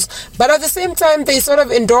capitals, but at the same time, they sort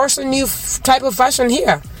of endorse a new type of fashion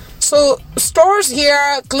here. So stores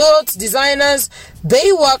here, clothes, designers,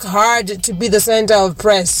 they work hard to be the center of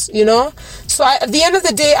press, you know. So at the end of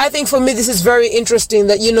the day, I think for me, this is very interesting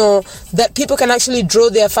that, you know, that people can actually draw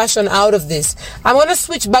their fashion out of this. I want to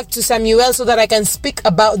switch back to Samuel so that I can speak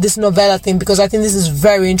about this novella thing, because I think this is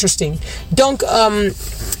very interesting. Donc,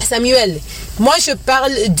 Samuel, moi je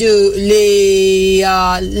parle de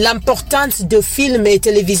l'importance de films et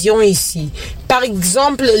télévision ici. Par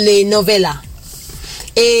exemple, les novellas.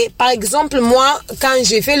 Et par exemple, moi, quand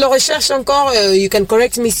j'ai fait la recherche encore, you can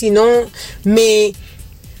correct me sinon, mais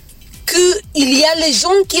il y a les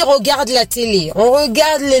gens qui regardent la télé, on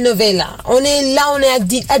regarde les novellas, on est là, on est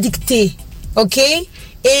addicté, ok?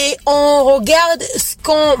 Et on regarde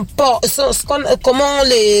comment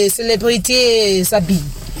les célébrités s'habillent.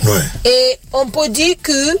 Ouais. Et on peut dire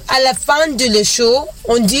que à la fin de le show,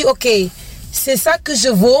 on dit ok, c'est ça que je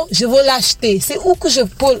veux l'acheter. C'est où que je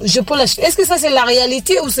peux l'acheter? Est-ce que ça c'est la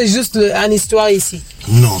réalité ou c'est juste une histoire ici?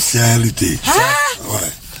 Non, c'est la réalité. Ah?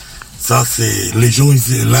 Ouais. Ça c'est les gens.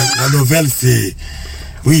 La novelle c'est,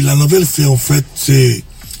 oui, la novelle c'est en fait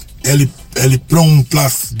elle prend une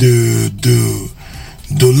place de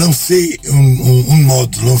lancer une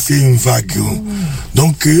mode, lancer une vague.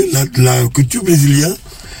 Donc la culture brésilienne.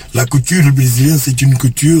 La couture brésilienne, c'est une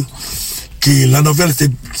couture que la novelle,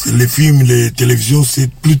 c'est les films, les télévisions,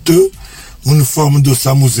 c'est plutôt une forme de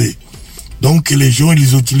s'amuser. Donc les gens,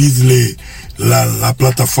 ils utilisent la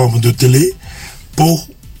plateforme de télé pour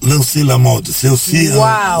lancer la mode. C'est aussi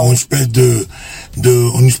une espèce de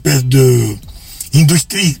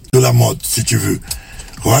industrie de la mode, si tu veux.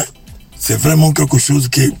 Ouais. C'est vraiment quelque chose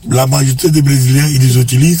que la majorité des Brésiliens, ils les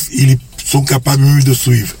utilisent, ils sont capables même de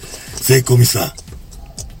suivre. C'est comme ça.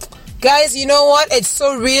 Guys, you know what? It's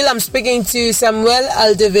so real. I'm speaking to Samuel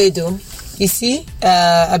Aldevedo. Ici,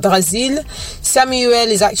 at Brazil. Samuel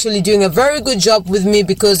is actually doing a very good job with me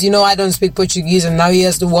because, you know, I don't speak Portuguese and now he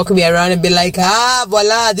has to walk me around and be like,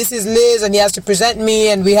 voila, this is Liz, and he has to present me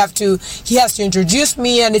and he has to introduce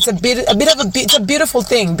me, and it's it's a beautiful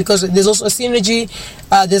thing because there's also a synergy,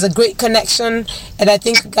 there's a great connection, and I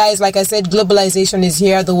think, guys, like I said, globalization is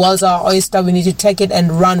here, the world's our oyster, we need to take it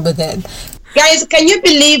and run with it. Guys, can you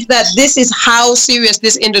believe that this is how serious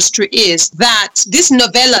this industry is? That these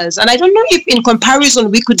novellas, and I don't know if in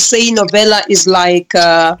comparison we could say novella is like,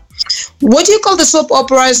 what do you call the soap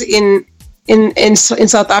operas in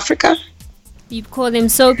South Africa? You call them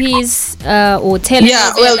soapies or telenovelas.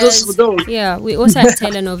 Yeah, well, those. Yeah, we also have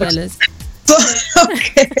telenovelas.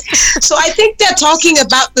 Okay. So I think they're talking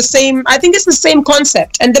about the same, I think it's the same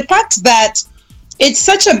concept. And the fact that it's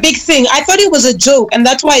such a big thing. I thought it was a joke, and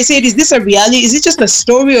that's why I said, is this a reality? Is it just a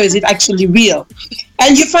story, or is it actually real?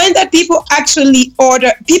 And you find that people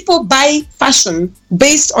buy fashion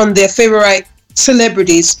based on their favorite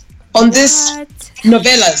celebrities on this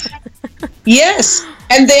novellas. Yes,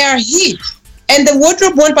 and they are hit. And the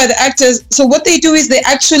wardrobe worn by the actors, so what they do is they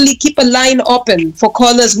actually keep a line open for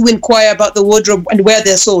callers who inquire about the wardrobe and where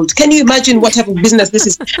they're sold. Can you imagine what type of business this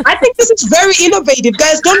is? I think this is very innovative.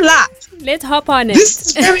 Guys, don't laugh. Let's hop on it. This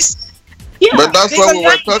is very... Yeah, but that's what we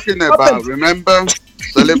were talking about. Remember?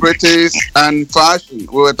 Celebrities and fashion.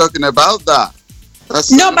 We were talking about that.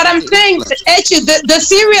 No, but I'm saying, actually, the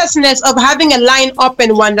seriousness of having a line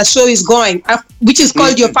open when the show is going, which is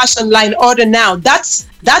called your fashion line order now, that's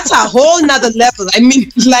a whole nother level. I mean,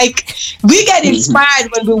 like, we get inspired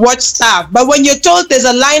when we watch stuff, but when you're told there's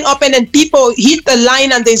a line open and people hit the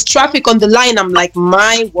line and there's traffic on the line, I'm like,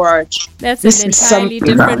 my word. That's an entirely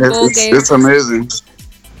different ballgame. It's amazing.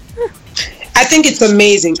 I think it's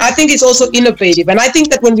amazing. I think it's also innovative. And I think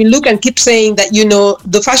that when we look and keep saying that, you know,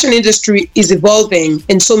 the fashion industry is evolving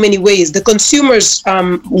in so many ways, the consumer's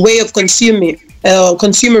way of consuming,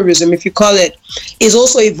 consumerism, if you call it, is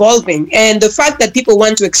also evolving. And the fact that people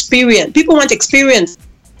want experience.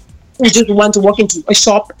 Who just want to walk into a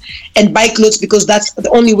shop and buy clothes because that's the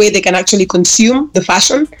only way they can actually consume the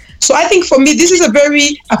fashion. So I think for me, this is it's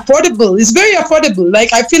very affordable.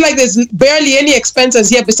 Like, I feel like there's barely any expenses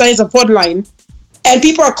here besides a Ford line. And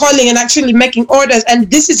people are calling and actually making orders, and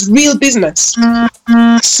this is real business.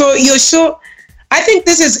 So you're sure, I think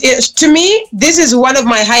this is one of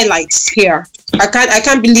my highlights here. I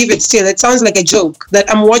can't believe it still. It sounds like a joke that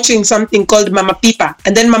I'm watching something called Mama Pipa,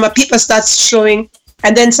 and then Mama Pipa starts showing,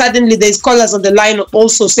 and then suddenly there's callers on the line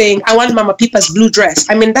also saying, I want Mama Pipa's blue dress.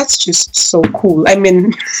 I mean, that's just so cool. I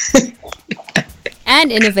mean...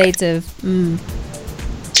 and innovative.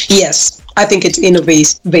 Yes, I think it's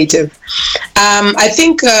innovative. I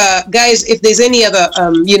think, guys, if there's any other,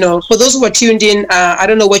 for those who are tuned in, I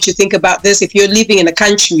don't know what you think about this. If you're living in a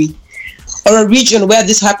country or a region where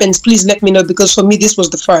this happens, please let me know, because for me this was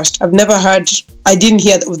the first. I didn't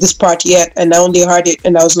hear of this part yet, and I only heard it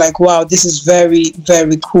and I was like, wow, this is very,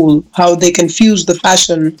 very cool how they can fuse the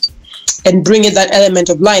fashion and bring in that element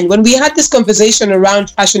of line. When we had this conversation around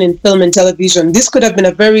fashion in film and television, this could have been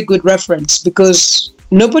a very good reference, because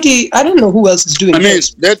I don't know who else is doing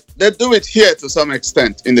it. They do it here to some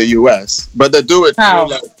extent in the US, but they do it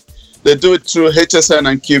through HSN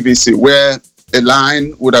and QVC, where a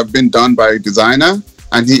line would have been done by a designer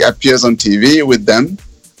and he appears on TV with them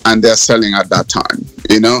and they're selling at that time.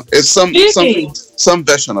 It's some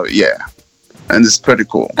version of it, yeah. And it's pretty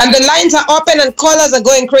cool. And the lines are open and colors are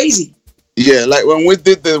going crazy. Yeah, like when we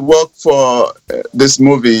did the work for this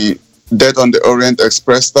movie, Death on the Orient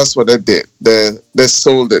Express, that's what they did. They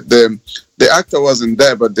sold it. The actor wasn't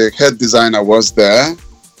there, but the head designer was there,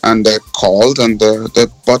 and they called and they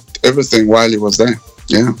bought everything while he was there.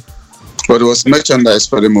 Yeah. But it was merchandise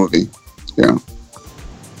for the movie. Yeah.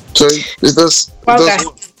 So it does.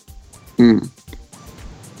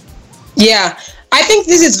 Yeah. I think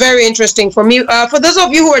this is very interesting for me. For those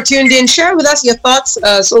of you who are tuned in, share with us your thoughts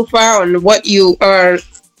so far on what you are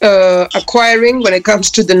acquiring when it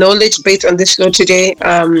comes to the knowledge based on this show today.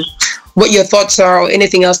 What your thoughts are, or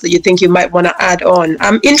anything else that you think you might want to add on.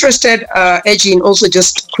 I'm interested, Edgy, in also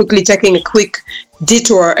just quickly taking a quick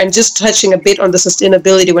detour and just touching a bit on the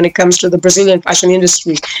sustainability when it comes to the Brazilian fashion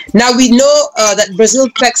industry. Now, we know that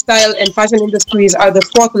Brazil's textile and fashion industries are the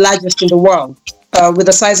 4th largest in the world, with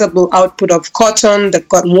a sizable output of cotton. They've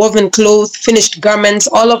got woven clothes, finished garments,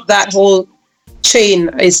 all of that whole chain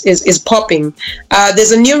is popping.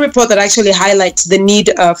 There's a new report that actually highlights the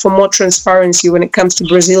need for more transparency when it comes to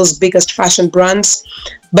Brazil's biggest fashion brands,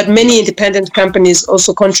 but many independent companies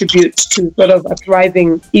also contribute to sort of a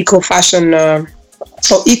thriving eco-fashion or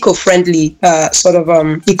eco-friendly sort of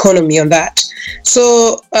economy on that.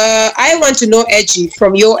 So I want to know, Edgy,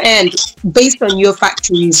 from your end, based on your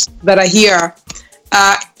factories that are here,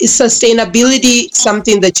 is sustainability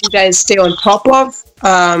something that you guys stay on top of?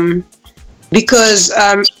 Because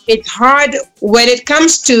it's hard when it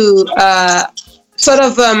comes to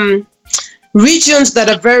regions that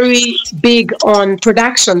are very big on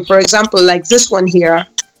production, for example, like this one here,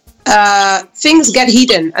 things get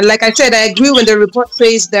hidden. And like I said, I agree when the report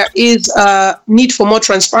says there is a need for more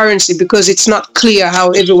transparency because it's not clear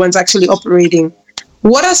how everyone's actually operating.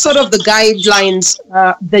 What are sort of the guidelines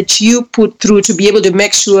that you put through to be able to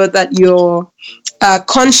make sure that your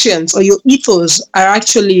conscience or your ethos are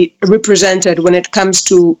actually represented when it comes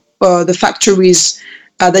to the factories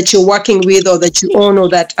that you're working with, or that you own, or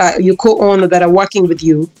that you co-own, or that are working with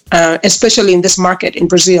you, especially in this market in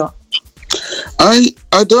Brazil? I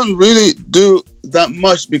don't really do that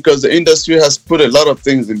much because the industry has put a lot of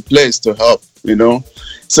things in place to help,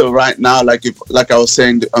 So right now, like I was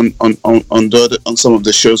saying on some of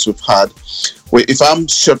the shows we've had, if I'm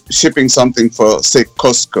shipping something for, say,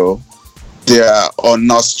 Costco, or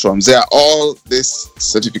Nordstrom's, there are all these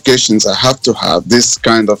certifications I have to have, this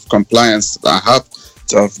kind of compliance that I have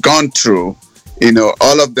to have gone through.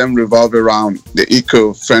 All of them revolve around the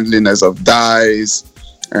eco-friendliness of dyes,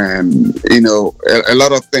 and a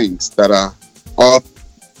lot of things that are all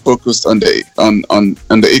focused on the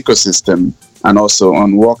ecosystem and also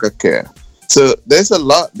on worker care. So there's a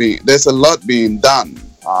lot being done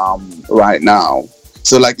right now.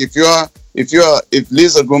 So like if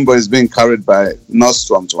Lisa Gumbo is being carried by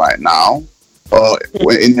Nordstrom's right now, or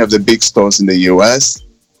any of the big stores in the US,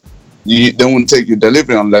 they won't take your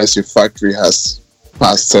delivery unless your factory has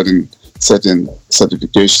passed certain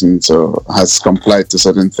certifications or has complied to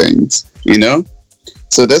certain things,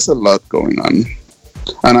 So there's a lot going on.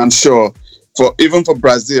 And I'm sure even for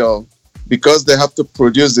Brazil, because they have to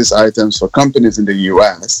produce these items for companies in the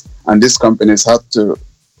US, and these companies have to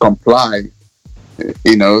comply,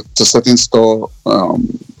 to certain store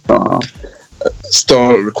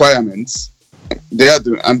requirements, they are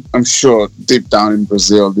doing. I'm sure deep down in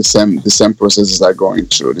Brazil, the same processes are going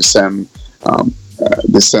through, the same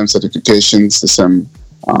certifications, the same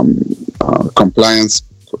compliance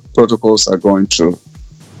protocols are going through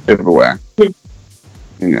everywhere.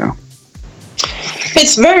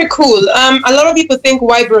 It's very cool. A lot of people think,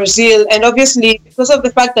 why Brazil? And obviously, because of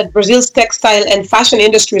the fact that Brazil's textile and fashion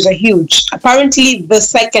industries are huge, apparently the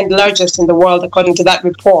 2nd largest in the world, according to that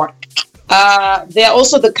report. They are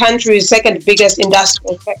also the country's 2nd biggest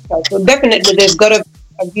industrial sector. So definitely there's got to be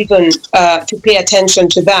a reason to pay attention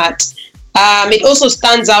to that. It also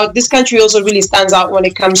stands out. This country also really stands out when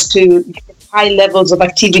it comes to high levels of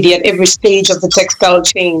activity at every stage of the textile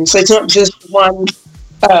chain. So it's not just one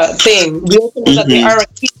thing. We also know that they are a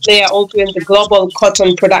key player also in the global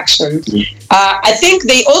cotton production. I think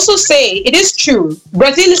they also say, it is true,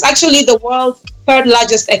 Brazil is actually the world's third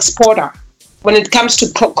largest exporter when it comes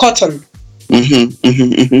to cotton.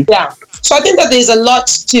 Yeah. So I think that there's a lot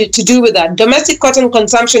to do with that. Domestic cotton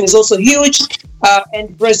consumption is also huge.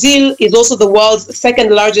 And Brazil is also the world's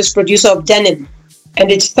second largest producer of denim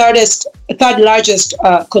and its third largest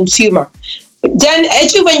consumer. Then,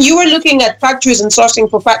 Edgy, when you were looking at factories and sourcing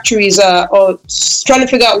for factories or trying to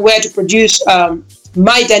figure out where to produce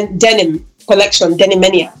my denim collection,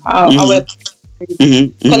 Denimania, our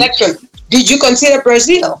collection, did you consider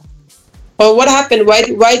Brazil? Or what happened?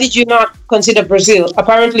 Why did you not consider Brazil?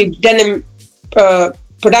 Apparently, denim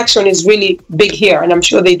production is really big here, and I'm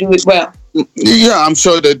sure they do it well. Yeah, I'm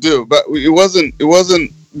sure they do, but it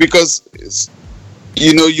wasn't because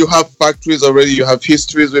you have factories already, you have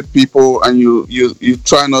histories with people, and you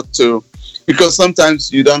try not to, because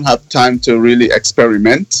sometimes you don't have time to really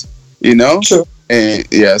experiment, Sure.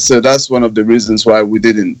 Yeah, so that's one of the reasons why we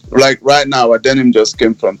didn't. Like right now, our denim just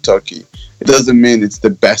came from Turkey. It doesn't mean it's the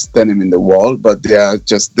best denim in the world, but they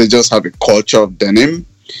just have a culture of denim.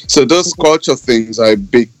 So those culture things are a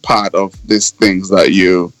big part of these things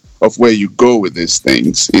of where you go with these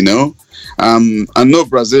things, I know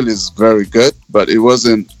Brazil is very good, but it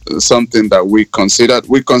wasn't something that we considered.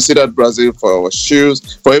 We considered Brazil for our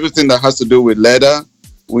shoes, for everything that has to do with leather.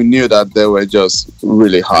 We knew that they were just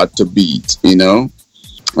really hard to beat,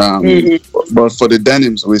 But for the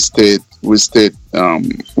denims, we stayed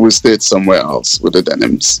somewhere else with the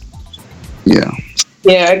denims. Yeah.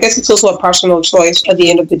 Yeah, I guess it's also a personal choice at the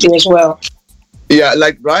end of the day as well. Yeah,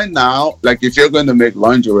 like right now, like if you're going to make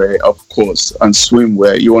lingerie, of course, and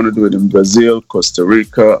swimwear, you want to do it in Brazil, Costa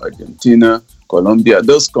Rica, Argentina, Colombia.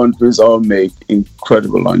 Those countries all make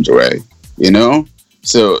incredible lingerie,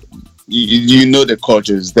 So the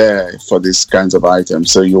culture is there for these kinds of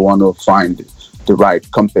items. So you want to find the right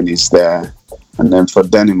companies there. And then for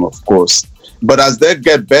denim, of course. But as they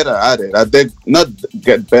get better at it,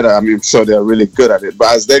 I'm sure they're really good at it.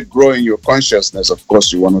 But as they grow in your consciousness, of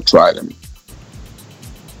course, you want to try them.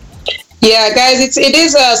 Yeah, guys,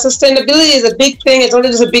 sustainability is a big thing. It's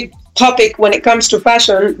always a big topic when it comes to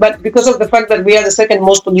fashion, but because of the fact that we are the second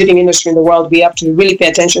most polluting industry in the world, we have to really pay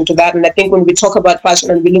attention to that. And I think when we talk about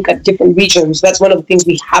fashion and we look at different regions, that's one of the things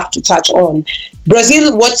we have to touch on.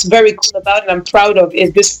 Brazil, what's very cool about it, and I'm proud of,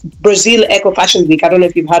 is this Brazil Eco Fashion Week. I don't know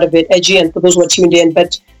if you've heard of it, Edgy, and for those who are tuned in,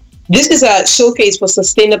 but this is a showcase for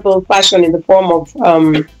sustainable fashion in the form of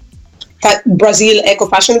Brazil Eco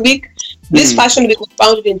Fashion Week. This fashion week was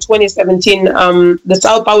founded in 2017. The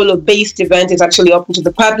Sao Paulo-based event is actually open to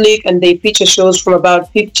the public, and they feature shows from about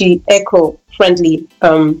 50 eco-friendly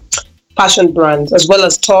fashion brands, as well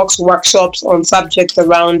as talks, workshops on subjects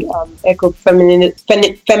around eco-feminism,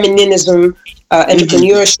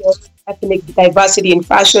 entrepreneurship, ethnic diversity in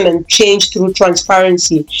fashion, and change through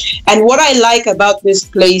transparency. And what I like about this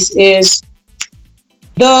place is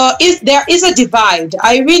there is a divide.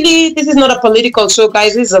 This is not a political show,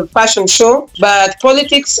 guys. This is a fashion show, but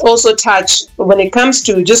politics also touch when it comes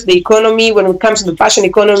to just the economy. When it comes to the fashion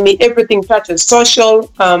economy, everything touches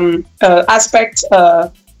social aspects.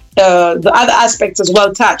 The other aspects as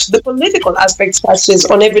well touch. The political aspects touches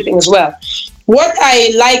on everything as well. What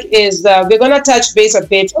I like is we're going to touch base a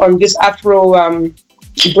bit on this Afro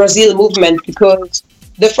Brazil movement, because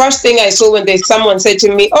the first thing I saw when someone said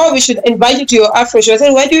to me, "Oh, we should invite you to your Afro show." I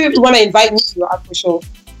said, "Why do you want to invite me to your Afro show?"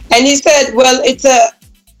 And he said, "Well, it's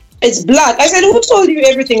black." I said, "Who told you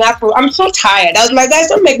everything Afro?" I'm so tired. I was like, "Guys,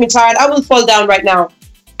 don't make me tired. I will fall down right now."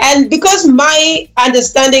 And because my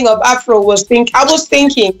understanding of Afro was I was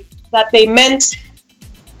thinking that they meant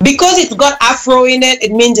because it's got Afro in it,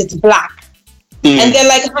 it means it's black. And they're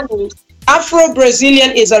like, "Honey,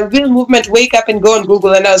 Afro-Brazilian is a real movement. Wake up and go on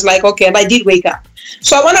Google." And I was like, okay, and I did wake up.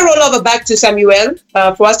 So I want to roll over back to Samuel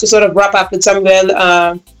for us to sort of wrap up with Samuel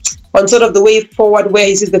on sort of the way forward, where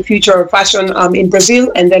he sees the future of fashion in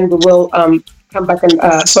Brazil, and then we will come back and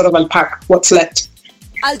sort of unpack what's left.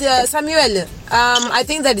 Samuel, I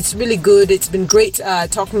think that it's really good. It's been great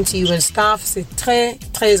talking to you and stuff. C'est très,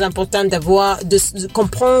 très important de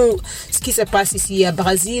comprendre ce qui se passe ici à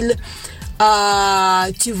Brésil.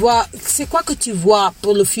 Tu vois, c'est quoi que tu vois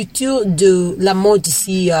pour le futur de la mode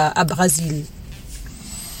ici à Brésil?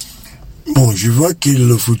 Bon, je vois que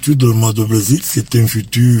le futur de la mode au Brésil, c'est un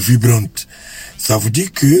futur vibrant. Ça veut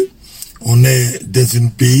dire que on est dans un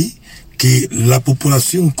pays que la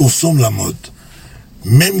population consomme la mode.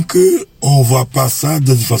 Même que on voit pas ça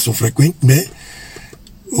de façon fréquente, mais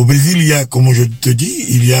au Brésil, il y a, comme je te dis,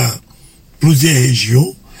 il y a plusieurs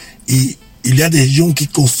régions et il y a des régions qui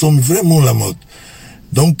consomment vraiment la mode.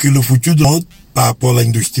 Donc le futur de la mode par rapport à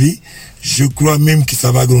l'industrie, je crois même que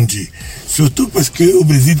ça va grandir. Surtout parce qu'au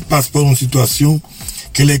Brésil passe par une situation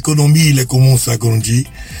que l'économie elle commence à grandir.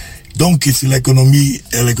 Donc si l'économie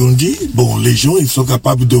elle grandit, bon, les gens ils sont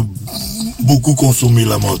capables de beaucoup consommer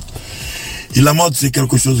la mode. Et la mode c'est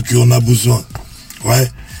quelque chose qu'on a besoin. Ouais.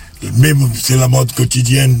 Même c'est la mode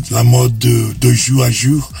quotidienne, la mode de jour à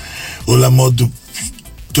jour, ou la mode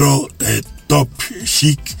trop top,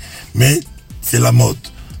 chic, mais c'est la mode.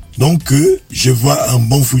 Donc je vois un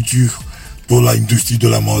bon futur pour l'industrie de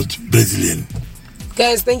la mode brésilienne.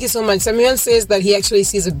 Guys, thank you so much. Samuel says that he actually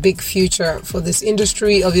sees a big future for this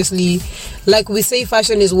industry. Obviously, like we say,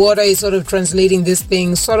 fashion is water. Is sort of translating this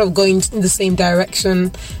thing, sort of going in the same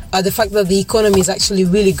direction. The fact that the economy is actually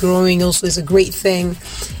really growing also is a great thing.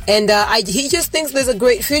 And he just thinks there's a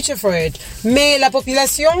great future for it. Mais la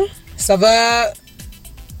population, ça va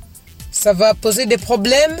poser des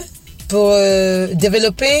problèmes pour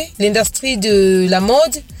développer l'industrie de la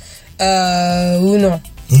mode ou non?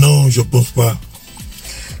 Non, je pense pas.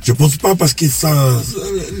 Je pense pas parce que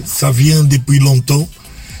ça vient depuis longtemps.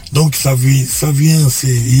 Donc ça vient,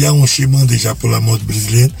 il y a un chemin déjà pour la mode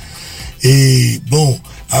brésilienne. Et bon,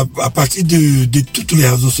 à partir de toutes les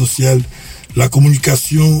réseaux sociaux, la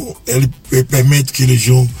communication, elle peut permettre que les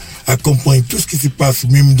gens accompagnent tout ce qui se passe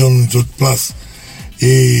même dans les autres places.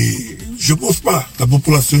 Et je pense pas, la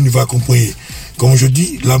population ne va accompagner. Comme je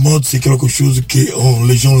dis, la mode c'est quelque chose que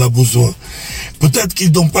les gens ont besoin. Peut-être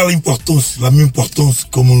qu'ils n'ont pas la même importance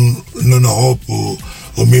comme en Europe ou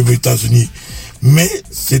même aux États-Unis. Mais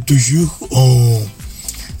c'est toujours une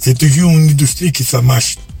industrie qui ça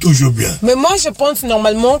marche toujours bien. Mais moi je pense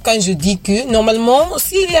normalement quand je dis que normalement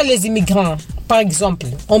s'il y a les immigrants, par exemple,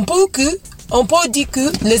 on peut dire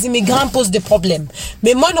que les immigrants posent des problèmes.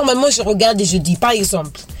 Mais moi normalement je regarde et je dis par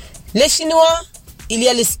exemple, les Chinois, il y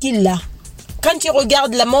a les skills là. Quand tu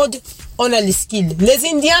regardes la mode, on a les skills. Les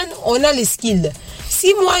Indiens, on a les skills.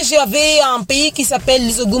 Si moi j'avais un pays qui s'appelle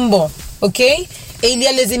Zogumbo, ok, et il y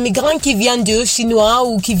a les immigrants qui viennent de Chinois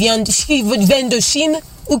ou qui viennent de Chine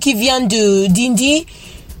ou qui viennent d'Indie,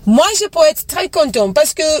 moi je peux être très content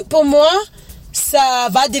parce que pour moi ça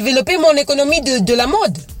va développer mon économie de la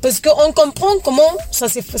mode parce qu'on comprend comment ça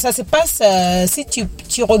se passe si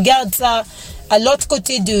tu regardes ça à l'autre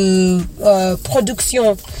côté de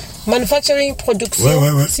production. Manufacturing, production,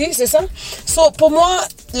 ouais. Si, c'est ça. So, pour moi,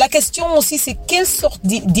 la question aussi, c'est quelle sorte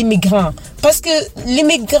d'immigrants? Parce que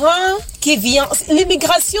l'immigration,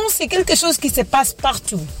 c'est quelque chose qui se passe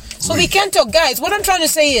partout. So we can't talk, guys. What I'm trying to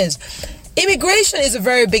say is, immigration is a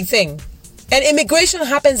very big thing. And immigration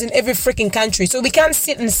happens in every freaking country. So we can't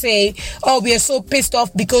sit and say, oh, we are so pissed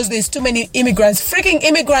off because there's too many immigrants. Freaking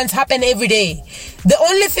immigrants happen every day. The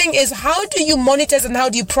only thing is, how do you monetize and how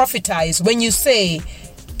do you profitize when you say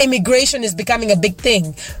immigration is becoming a big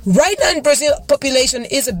thing? Right now in Brazil, population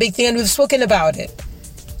is a big thing and we've spoken about it.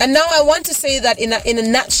 And now I want to say that in a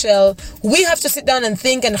nutshell, we have to sit down and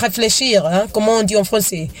think and réfléchir, comment on dit en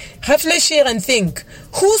français? Réfléchir and think,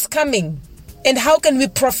 who's coming and how can we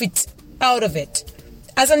profit out of it?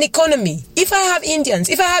 As an economy, if I have Indians,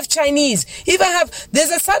 if I have Chinese, there's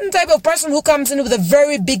a certain type of person who comes in with a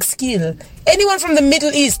very big skill. Anyone from the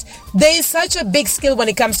Middle East, there is such a big skill when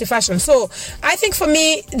it comes to fashion. So I think for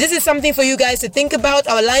me, this is something for you guys to think about.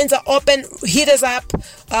 Our lines are open. Hit us up.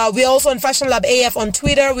 We're also on Fashion Lab AF on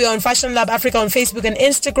Twitter. We're on Fashion Lab Africa on Facebook and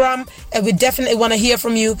Instagram. And we definitely want to hear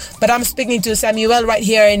from you. But I'm speaking to Samuel right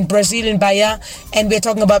here in Brazil, in Bahia. And we're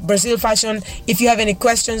talking about Brazil fashion. If you have any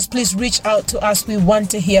questions, please reach out to us. We want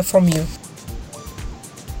to hear from you.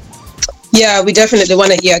 Yeah, we definitely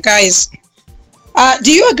want to hear. Guys,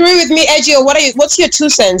 do you agree with me, Edgy, or what's your 2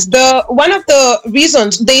 cents? One of the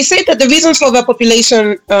reasons, they say that the reasons for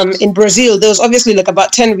overpopulation in Brazil, there was obviously like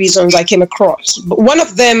about 10 reasons I came across. But one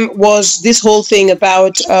of them was this whole thing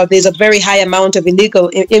about there's a very high amount of illegal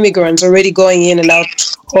immigrants already going in and out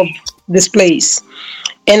of this place.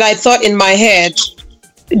 And I thought in my head,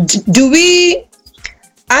 do we,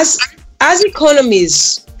 as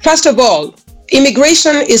economies, first of all,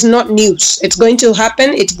 immigration is not news. It's going to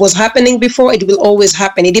happen. It was happening before. It will always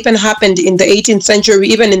happen. It even happened in the 18th century,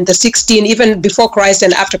 even in the 16th, even before Christ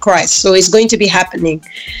and after Christ. So it's going to be happening.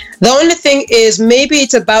 The only thing is maybe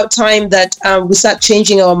it's about time that we start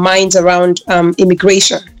changing our minds around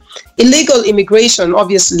immigration. Illegal immigration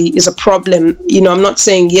obviously is a problem. I'm not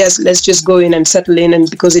saying, yes, let's just go in and settle in and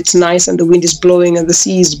because it's nice and the wind is blowing and the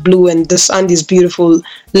sea is blue and the sun is beautiful,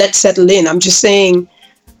 let's settle in. I'm just saying,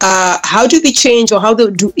 how do we change, or how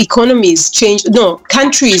do economies change? No,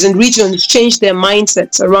 countries and regions change their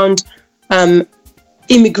mindsets around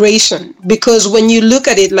immigration, because when you look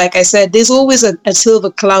at it, like I said, there's always a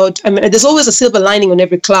silver cloud. I mean, there's always a silver lining on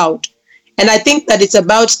every cloud. And I think that it's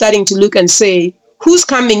about starting to look and say, who's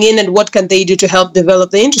coming in and what can they do to help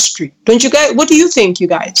develop the industry? Don't you guys? What do you think, you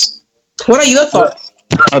guys? What are your thoughts?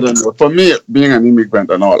 I don't know. For me, being an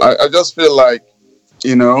immigrant and all, I just feel like,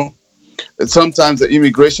 sometimes the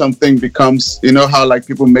immigration thing becomes, how like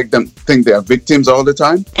people make them think they are victims all the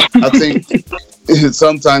time. I think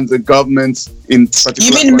sometimes the governments in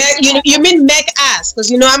particular. You mean Meg ass?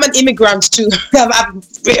 Because I'm an immigrant too.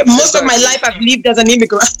 Most of my life I've lived as an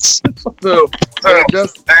immigrant. So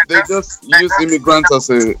they just use immigrants as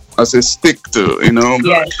a stick to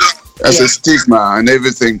as a stigma and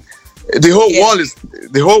everything. The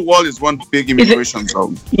whole world is one big immigration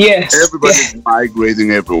zone. Yes. Everybody's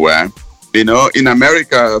migrating everywhere. In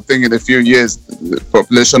America, I think in a few years, the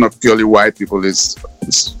population of purely white people is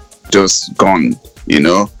just gone.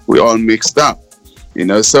 We all mixed up.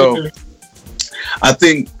 So I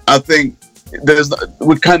think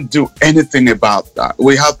we can't do anything about that.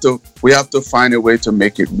 We have to find a way to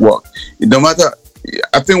make it work. No matter,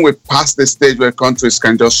 I think we're past the stage where countries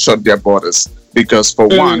can just shut their borders because, for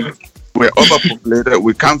one, we're overpopulated.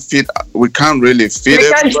 We can't really feed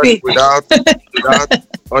everybody without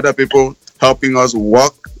other people helping us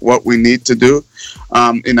work what we need to do.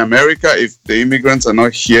 In America, if the immigrants are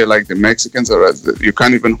not here, like the Mexicans are, you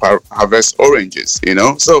can't even harvest oranges.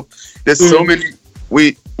 So there's so many.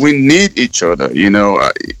 We need each other.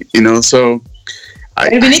 So.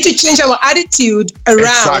 And we need to change our attitude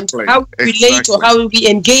around how we relate or how we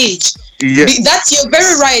engage. Yes. You're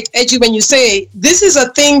very right, Edgy, when you say this is a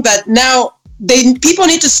thing that now people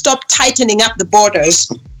need to stop tightening up the borders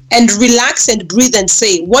and relax and breathe and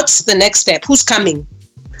say, what's the next step? Who's coming?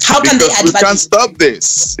 How can they add value? We can't stop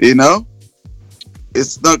this,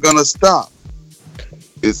 It's not going to stop.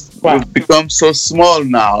 We've become so small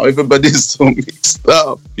now. Everybody's so mixed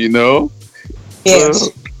up, Yes.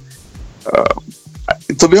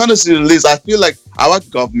 To be honest with you, Liz, I feel like our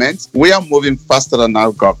government, we are moving faster than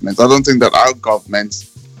our government. I don't think that our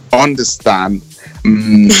governments understand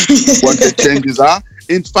what the changes are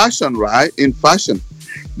in fashion, right? In fashion,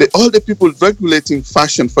 all the people regulating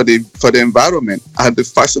fashion for the environment are the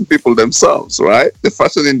fashion people themselves, right? The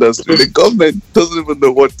fashion industry. The government doesn't even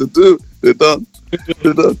know what to do. They're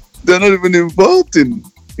not even involved in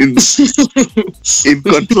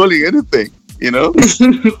controlling anything.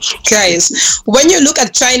 Guys, when you look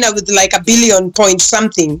at China with like 1 billion point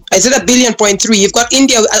something, is it 1.3 billion? You've got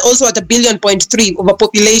India also at 1.3 billion over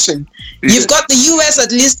population. Yeah. You've got the US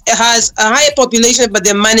at least has a higher population, but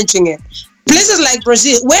they're managing it. Places like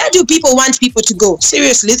Brazil, where do people want people to go?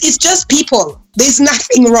 Seriously, it's just people. There's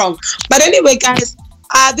nothing wrong. But anyway, guys,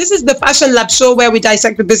 this is the Fashion Lab show where we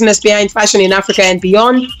dissect the business behind fashion in Africa and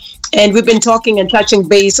beyond. And we've been talking and touching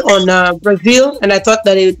base on Brazil, and I thought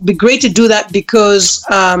that it would be great to do that because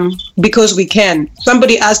we can.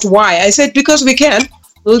 Somebody asked why. I said because we can.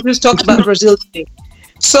 We'll just talk about Brazil today.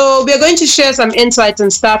 So we are going to share some insights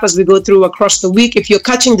and stuff as we go through across the week. If you're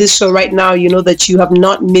catching this show right now, you know that you have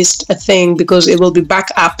not missed a thing because it will be back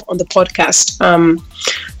up on the podcast,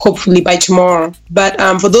 hopefully by tomorrow. But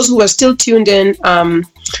for those who are still tuned in,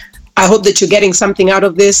 I hope that you're getting something out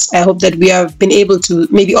of this. I hope that we have been able to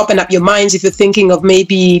maybe open up your minds if you're thinking of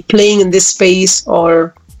maybe playing in this space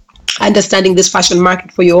or understanding this fashion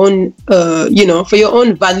market for your own, for your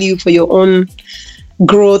own value, for your own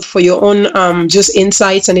growth, for your own just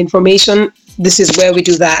insights and information. This is where we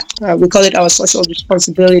do that. We call it our social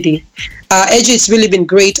responsibility. Edgy, it's really been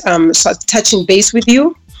great touching base with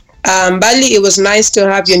you. Bali, it was nice to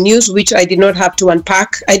have your news, which I did not have to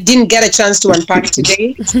unpack. I didn't get a chance to unpack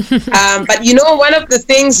today. But one of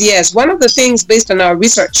the things based on our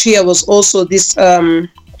research here was also this,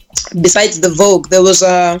 besides the Vogue, there was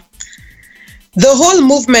the whole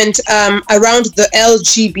movement around the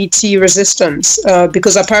LGBT resistance,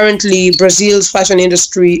 because apparently Brazil's fashion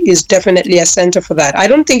industry is definitely a center for that. I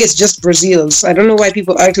don't think it's just Brazil's. I don't know why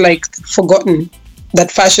people act like forgotten that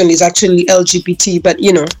fashion is actually LGBT, but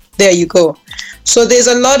there you go. So there's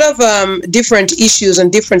a lot of different issues and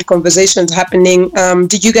different conversations happening.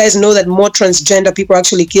 Did you guys know that more transgender people are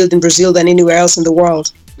actually killed in Brazil than anywhere else in the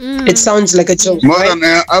world? It sounds like a joke. More than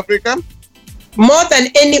Africa? More than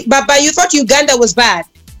any, but you thought Uganda was bad.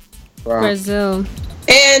 Wow. Brazil.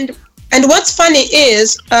 And what's funny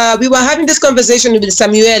is we were having this conversation with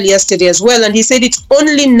Samuel yesterday as well, and he said it's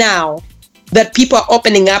only now that people are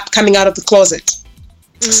opening up, coming out of the closet.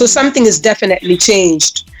 So something is definitely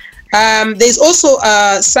changed. There's also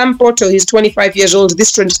Sam Porto. He's 25 years old.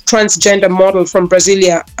 This transgender model from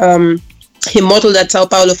Brasilia. He modeled at Sao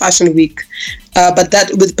Paulo Fashion Week. but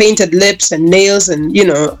that with painted lips and nails and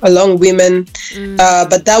along women.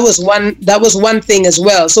 But that was one thing as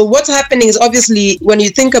well. So what's happening is, obviously, when you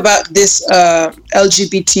think about this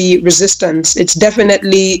LGBT resistance, it's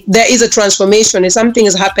definitely, there is a transformation. Something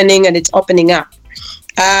is happening and it's opening up.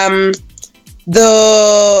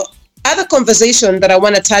 The other conversation that I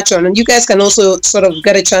want to touch on, and you guys can also sort of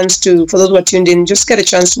get a chance to, for those who are tuned in, just get a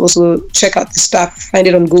chance to also check out the stuff, find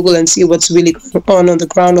it on Google and see what's really going on the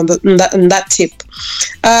ground on that tip.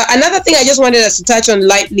 Another thing I just wanted us to touch on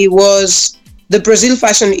lightly was the Brazil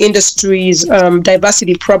fashion industry's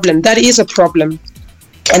diversity problem. That is a problem.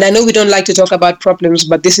 And I know we don't like to talk about problems,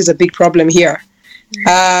 but this is a big problem here.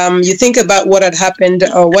 You think about what had happened,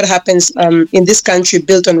 or what happens in this country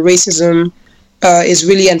built on racism, is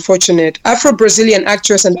really unfortunate. Afro-Brazilian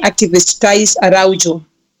actress and activist Thais Araújo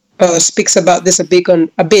speaks about this a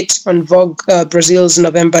bit on Vogue Brazil's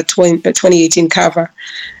November 2018 cover.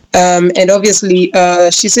 And obviously,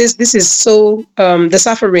 she says this is so, the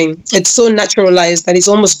suffering, it's so naturalized that it's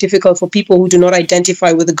almost difficult for people who do not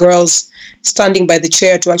identify with the girls standing by the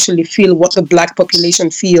chair to actually feel what the Black population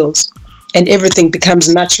feels. And everything becomes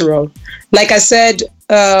natural. Like I said,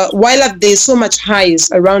 while there's so much highs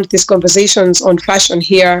around these conversations on fashion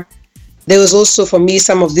here, there was also, for me,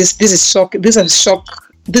 some of this.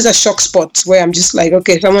 These are shock spots where I'm just like,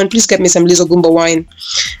 okay, someone please get me some Lizo Gumbo wine.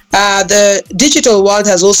 The digital world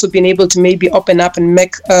has also been able to maybe open up and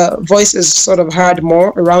make voices sort of heard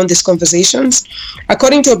more around these conversations.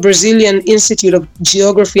 According to a Brazilian Institute of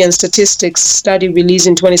Geography and Statistics study released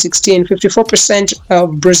in 2016, 54%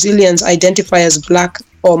 of Brazilians identify as Black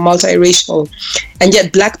or multiracial, and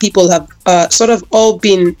yet Black people have sort of all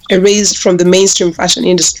been erased from the mainstream fashion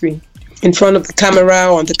industry, in front of the camera,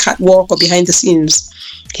 or on the catwalk, or behind the scenes.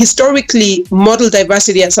 Historically, model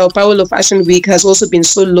diversity at Sao Paulo Fashion Week has also been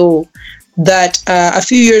so low that a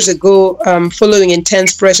few years ago, following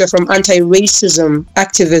intense pressure from anti-racism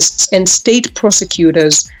activists and state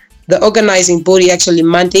prosecutors, the organizing body actually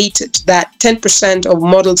mandated that 10% of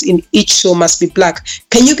models in each show must be Black.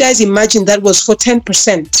 Can you guys imagine that was for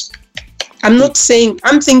 10%?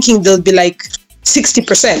 I'm thinking there'll be like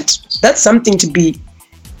 60%. That's something to be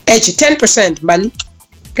edgy. 10%, Mali.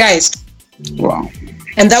 Guys. Wow.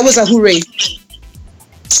 And that was a hooray.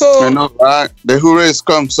 So, the hoorays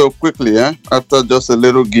come so quickly, after just a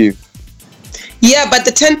little give. Yeah, but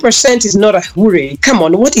the 10% is not a hooray. Come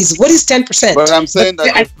on, what is 10%? But I'm saying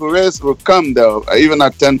that the hoorays will come though, even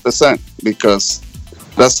at 10%, because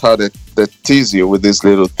that's how they tease you with these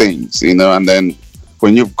little things, and then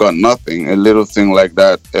when you've got nothing, a little thing like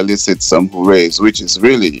that elicits some hoorays, which is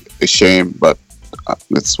really a shame, but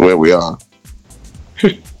that's where we are.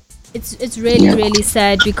 It's really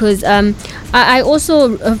sad, because I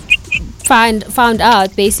also found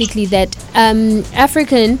out basically that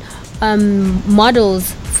African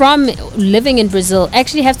models from living in Brazil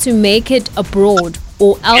actually have to make it abroad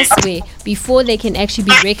or elsewhere before they can actually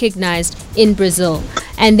be recognized in Brazil,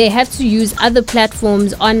 and they have to use other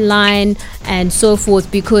platforms online and so forth,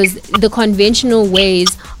 because the conventional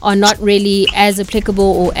ways are not really as applicable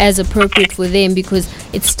or as appropriate for them, because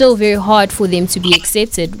it's still very hard for them to be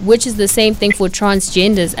accepted, which is the same thing for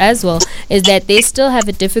transgenders as well, is that they still have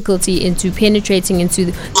a difficulty into penetrating into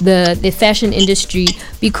the fashion industry,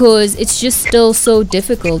 because it's just still so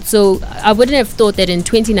difficult. So I wouldn't have thought that in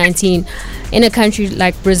 2019 in a country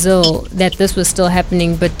like Brazil that this was still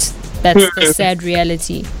happening, but that's the sad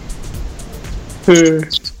reality.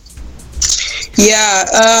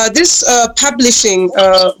 Yeah, this publishing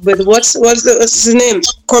with what's his name,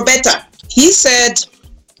 Corbetta. He said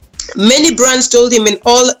many brands told him an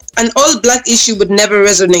all Black issue would never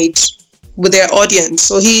resonate with their audience.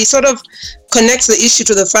 So he sort of connects the issue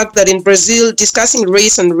to the fact that in Brazil, discussing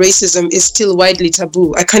race and racism is still widely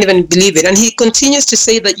taboo. I can't even believe it. And he continues to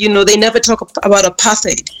say that, they never talk about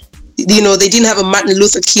apartheid. They didn't have a Martin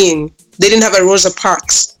Luther King. They didn't have a Rosa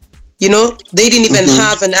Parks. They didn't even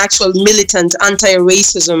have an actual militant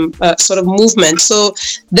anti-racism sort of movement. So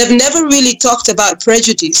they've never really talked about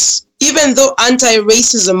prejudice. Even though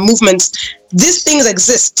anti-racism movements, these things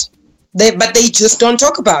exist, but they just don't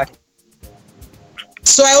talk about it.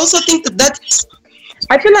 So I also think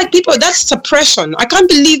I feel like that's suppression. I can't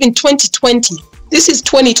believe in 2020, this is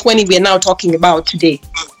 2020 we are now talking about today,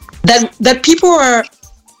 that people are,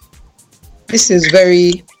 this is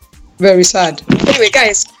very, very sad. Anyway,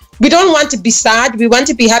 guys, we don't want to be sad. We want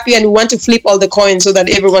to be happy, and we want to flip all the coins so that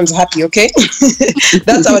everyone's happy, okay?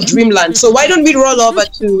 That's our dreamland. So why don't we roll over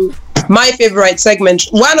to my favorite segment,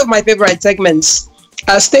 one of my favorite segments.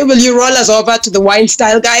 Stay, will you roll us over to the wine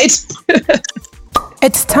style guide?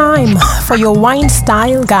 It's time for your wine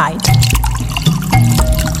style guide.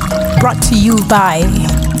 brought to you by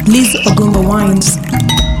Liz Ogumba Wines.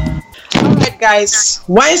 All right, guys.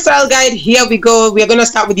 Wine style guide. Here we go. We are going to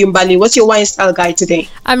start with you, Mbali. What's your wine style guide today?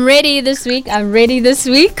 I'm ready this week.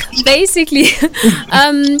 Basically,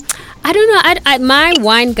 I don't know. My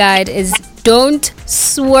wine guide is don't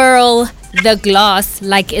swirl the glass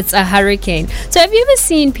like it's a hurricane. So have you ever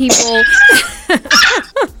seen people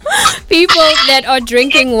that are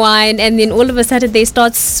drinking wine and then all of a sudden they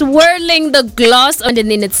start swirling the glass and then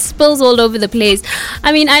it spills all over the place?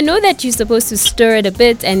 I mean, I know that you're supposed to stir it a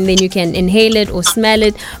bit and then you can inhale it or smell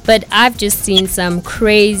it, but I've just seen some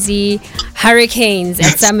crazy hurricanes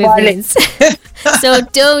at some events. So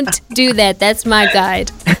don't do that. That's my guide.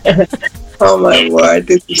 Oh my word,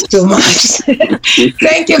 this is too much.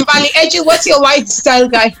 Thank you, Mbali. Eji, what's your wine style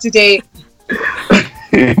guide today?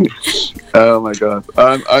 Oh my God!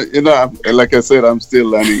 Like I said, I'm still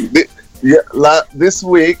learning. This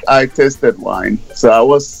week I tasted wine, so I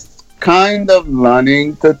was kind of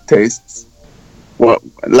learning to taste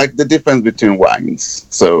like the difference between wines.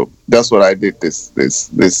 So that's what I did this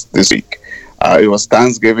week. It was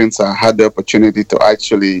Thanksgiving, so I had the opportunity to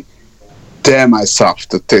actually dare myself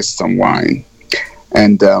to taste some wine,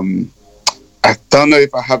 and I don't know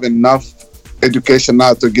if I have enough education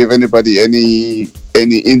now to give anybody any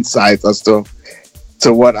insight as to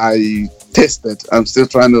what I tasted. I'm still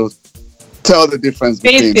trying to tell the difference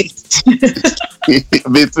between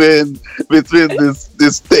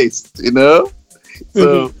this taste, you know.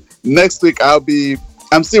 So next week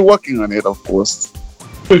I'm still working on it, of course.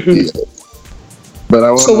 Yeah.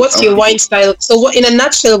 But so what's your wine style? So in a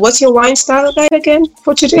nutshell, what's your wine style guide again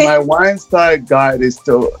for today? My wine style guide is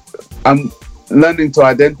I'm learning to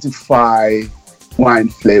identify wine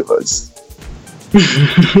flavors.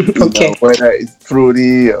 Okay. Whether it's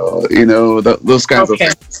fruity or, those kinds of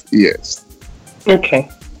things. Yes. Okay.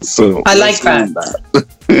 So I like that.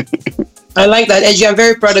 I like that, Eji. I'm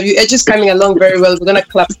very proud of you. Eji's coming along very well. We're going to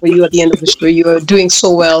clap for you at the end of the show. You are doing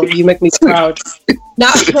so well. You make me proud.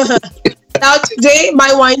 Now today,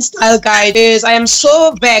 my wine style guide is, I am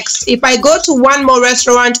so vexed. If I go to one more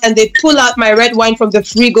restaurant and they pull out my red wine from the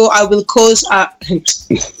frigo, I will cause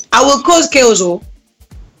chaos.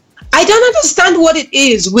 I don't understand what it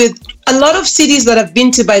is with a lot of cities that I've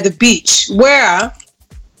been to by the beach, where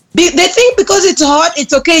they think because it's hot,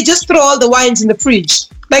 it's okay, just throw all the wines in the fridge.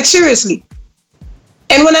 Like, seriously.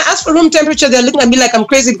 And when I ask for room temperature, they're looking at me like I'm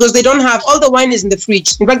crazy because they don't have, all the wine is in the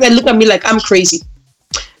fridge. In fact, they look at me like I'm crazy.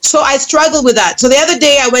 So I struggle with that. So the other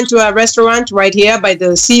day I went to a restaurant right here by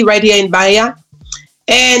the sea, right here in Bahia.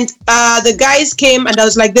 And the guys came and I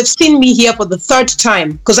was like, they've seen me here for the third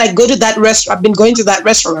time because I go to that restaurant. I've been going to that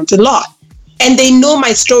restaurant a lot. And they know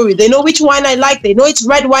my story. They know which wine I like. They know it's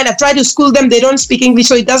red wine. I've tried to school them. They don't speak English,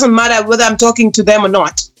 so it doesn't matter whether I'm talking to them or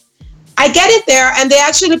not. I get it there and they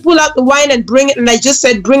actually pull out the wine and bring it. And I just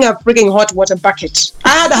said, bring a freaking hot water bucket. I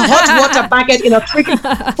had a hot water bucket in a freaking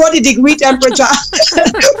 40-degree temperature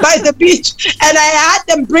by the beach. And I had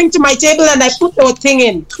them bring to my table and I put the thing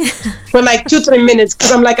in for like 2-3 minutes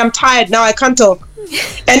because I'm like, I'm tired now. I can't talk.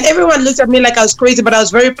 And everyone looked at me like I was crazy, but I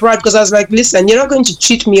was very proud because I was like, listen, you're not going to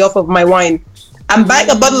cheat me off of my wine. I'm buying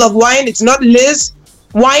a bottle of wine. It's not Liz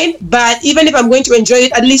wine, but even if I'm going to enjoy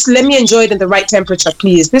it, at least let me enjoy it in the right temperature,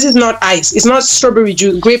 please. This is not ice. It's not strawberry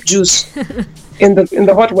juice, grape juice in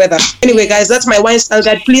the hot weather. Anyway, guys, that's my wine style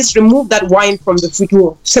guide. Please remove that wine from the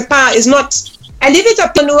frigo. Sepa is not. And if it's a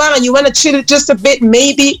Pinot Noir and you want to chill it just a bit,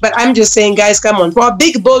 maybe. But I'm just saying, guys, come on. For our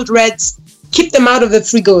big, bold reds, keep them out of the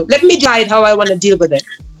frigo. Let me decide how I want to deal with it.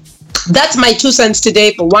 That's my 2 cents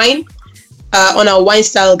today for wine on our wine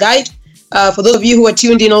style guide. For those of you who are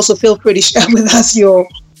tuned in, also feel free to share with us your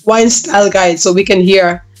wine style guide so we can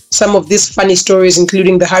hear some of these funny stories,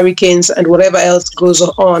 including the hurricanes and whatever else goes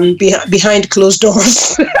on behind closed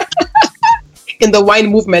doors in the wine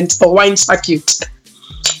movement or wine circuit.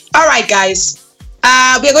 All right, guys.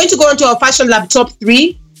 We are going to go on to our Fashion Lab top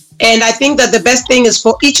 3. And I think that the best thing is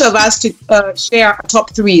for each of us to share a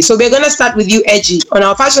top 3. So we're going to start with you, Eji, on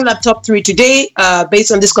our Fashion Lab top 3 today,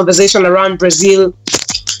 based on this conversation around Brazil,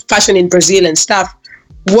 fashion in Brazil and stuff.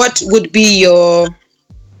 What would be your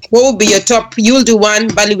top? You'll do one,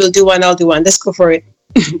 Bali will do one, I'll do one. Let's go for it.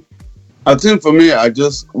 I think for me, I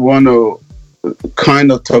just want to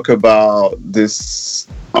kind of talk about this,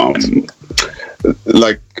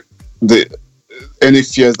 like any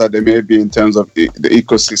fears that there may be in terms of the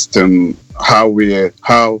ecosystem,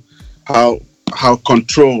 how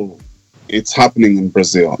control it's happening in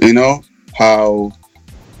Brazil.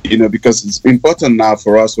 Because it's important now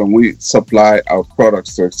for us when we supply our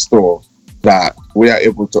products to a store that we are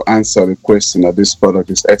able to answer the question that this product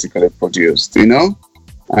is ethically produced,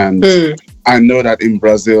 And I I know that in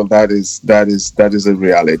Brazil that is a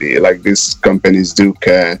reality. Like, these companies do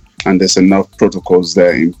care, and there's enough protocols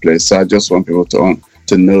there in place. So I just want people to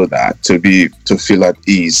know that, to feel at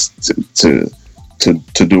ease to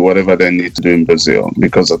do whatever they need to do in Brazil,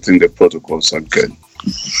 because I think the protocols are good.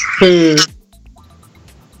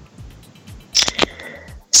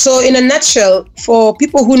 So in a nutshell, for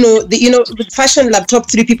people who know, with Fashion Lab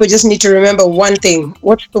top 3, people just need to remember one thing.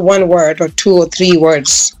 What's the one word or 2 or 3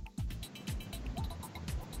 words?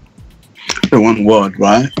 The one word,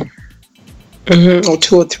 right? Or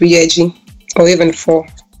 2 or 3, AG, or even 4,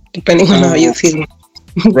 depending on how you're feeling.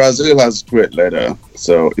 Brazil has great leather,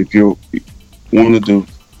 so if you want to do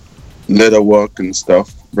leather work and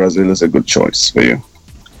stuff, Brazil is a good choice for you.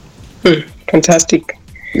 Fantastic.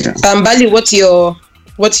 Yeah. Bali, what's your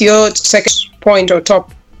second point or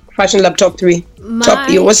top Fashion Lab top 3?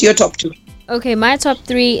 What's your top 2? Okay, my top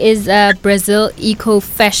 3 is Brazil Eco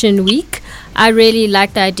Fashion Week. I really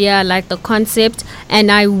like the idea, I like the concept,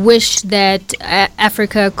 and I wish that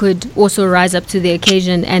Africa could also rise up to the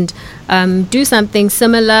occasion and do something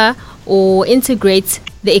similar or integrate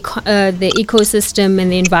the ecosystem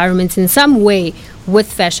and the environment in some way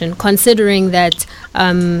with fashion, considering that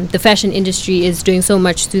the fashion industry is doing so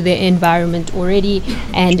much to the environment already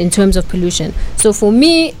and in terms of pollution. So for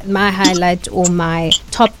me, my highlight or my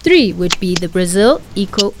top 3 would be the Brazil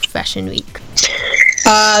Eco Fashion Week.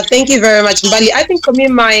 Thank you very much, Bali. I think for me,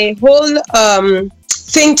 my whole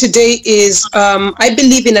thing today is I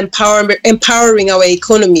believe in empowering our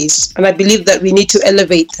economies, and I believe that we need to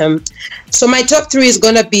elevate them. So my top 3 is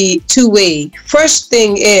going to be two-way. First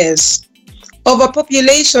thing is,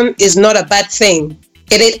 overpopulation is not a bad thing.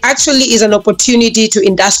 It actually is an opportunity to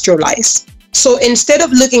industrialize. So instead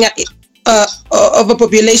of looking at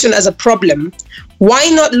overpopulation as a problem, why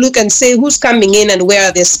not look and say who's coming in and where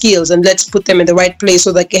are their skills, and let's put them in the right place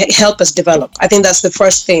so they can help us develop. I think that's the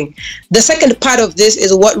first thing. The second part of this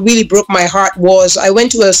is what really broke my heart was I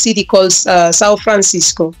went to a city called São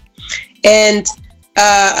Francisco, and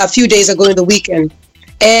a few days ago in the weekend.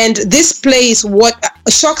 And this place, what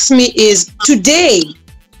shocks me is today,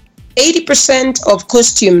 80% of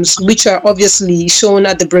costumes, which are obviously shown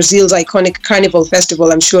at the Brazil's iconic Carnival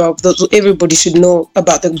Festival, I'm sure everybody should know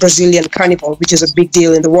about the Brazilian Carnival, which is a big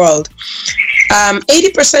deal in the world.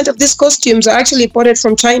 80% of these costumes are actually imported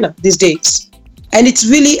from China these days. And it's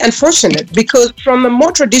really unfortunate because from a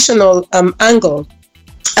more traditional angle,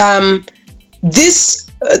 the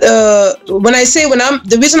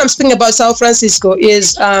reason I'm speaking about São Francisco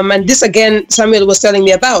is, and this again, Samuel was telling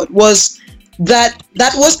me about, was that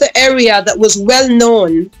was the area that was well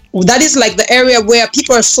known. That is like the area where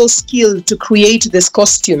people are so skilled to create these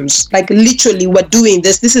costumes. Like literally we're doing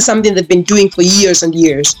this. This is something they've been doing for years and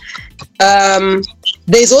years.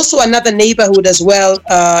 There's also another neighborhood as well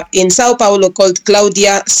in Sao Paulo called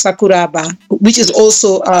Claudia Sakuraba, which is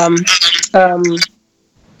also,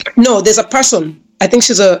 no, there's a person. I think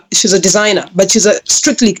she's a designer, but she's a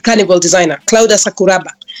strictly carnival designer, Claudia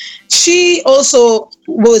Sakuraba. She also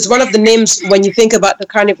was one of the names when you think about the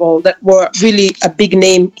carnival that were really a big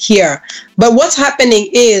name here. But what's happening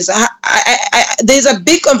is there's a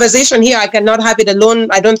big conversation here. I cannot have it alone.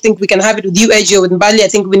 I don't think we can have it with you, Eji, or with Bali. I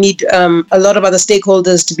think we need a lot of other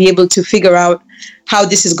stakeholders to be able to figure out how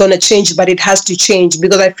this is going to change, but it has to change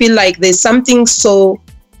because I feel like there's something so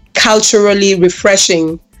culturally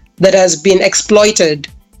refreshing that has been exploited.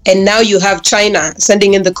 And now you have China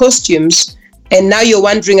sending in the costumes. And now you're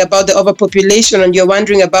wondering about the overpopulation and you're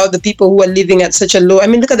wondering about the people who are living at such a low. I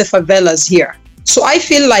mean, look at the favelas here. So I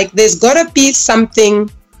feel like there's got to be something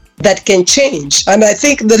that can change. And I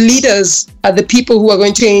think the leaders are the people who are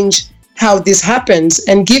going to change how this happens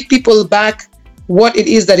and give people back what it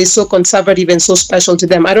is that is so conservative and so special to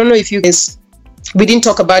them. I don't know if you guys, we didn't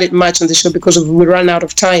talk about it much on the show because we ran out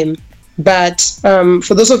of time. But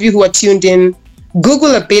for those of you who are tuned in,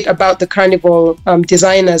 Google a bit about the carnival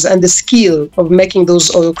designers and the skill of making those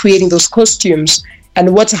or creating those costumes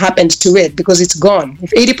and what's happened to it, because it's gone.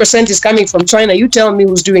 If 80% is coming from China, you tell me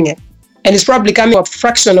who's doing it. And it's probably coming at a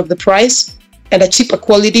fraction of the price and a cheaper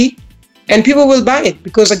quality, and people will buy it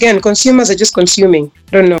because, again, consumers are just consuming.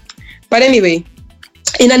 I don't know. But anyway,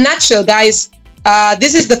 in a nutshell, guys,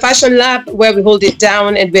 this is the Fashion Lab where we hold it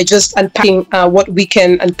down and we're just unpacking what we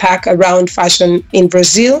can unpack around fashion in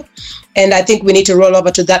Brazil. And I think we need to roll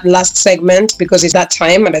over to that last segment because it's that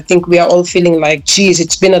time. And I think we are all feeling like, geez,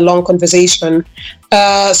 it's been a long conversation.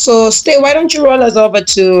 So why don't you roll us over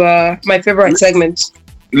to my favorite segment?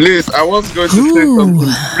 Liz, I was going to say something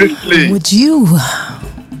briefly. Would you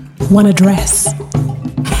want a dress?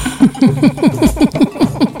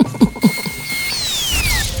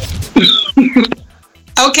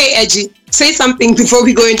 Okay, Edgy, say something before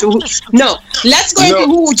we go into who. No, let's go into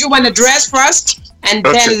who would you want to dress first, and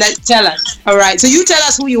then tell us. All right, so you tell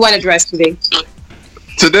us who you want to dress today.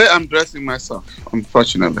 Today I'm dressing myself,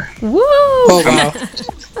 unfortunately. Woo! Oh, wow.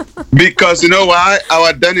 Because you know why?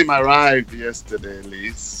 Our denim arrived yesterday,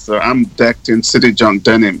 Liz. So I'm decked in City Junk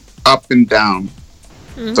denim, up and down.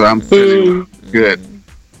 So I'm feeling good.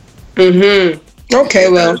 Okay,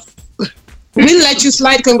 well, we'll let you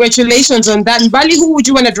slide. Congratulations on that. And Bali, who would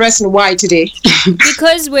you want to dress and why today?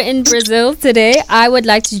 Because we're in Brazil today, I would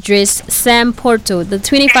like to dress Sam Porto, the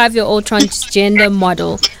 25-year-old transgender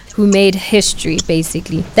model who made history,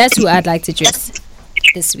 basically. That's who I'd like to dress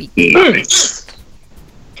this week.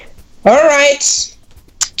 All right.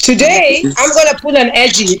 Today, I'm going to put an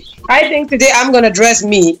Edgy. I think today I'm going to dress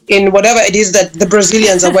me in whatever it is that the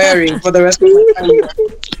Brazilians are wearing for the rest of my time.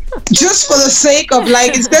 Just for the sake of,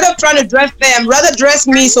 like, instead of trying to dress them, rather dress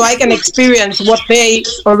me so I can experience what they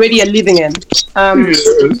already are living in.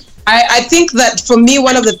 I think that for me,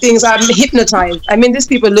 one of the things, I'm hypnotized. I mean, these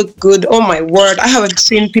people look good. Oh my word. I haven't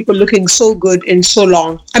seen people looking so good in so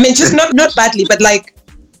long. I mean, just not badly, but like,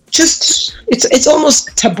 just, it's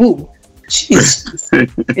almost taboo. Jeez.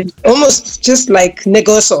 It's almost just like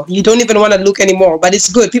negoso. You don't even want to look anymore, but it's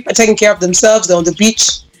good. People are taking care of themselves. They're on the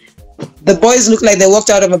beach. The boys look like they walked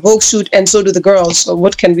out of a Vogue shoot, and so do the girls. So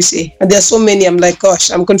what can we say? And there's so many. I'm like, gosh,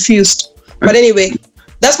 I'm confused. But anyway,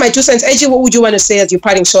 that's my 2 cents. AJ, what would you want to say as your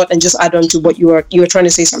parting shot, and just add on to what you were trying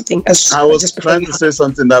to say something? I was trying to say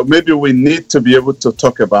something that maybe we need to be able to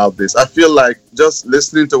talk about this. I feel like just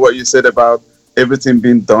listening to what you said about everything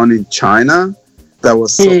being done in China, that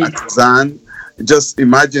was so artisan. Just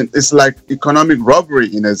imagine, it's like economic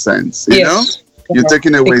robbery in a sense, you know? You're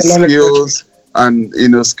taking away skills, and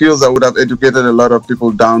skills that would have educated a lot of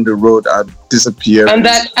people down the road are disappearing. And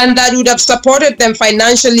that would have supported them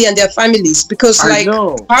financially and their families, because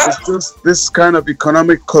it's just this kind of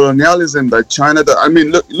economic colonialism that China does. I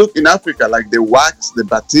mean, look in Africa, like the wax, the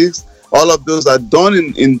batiks, all of those are done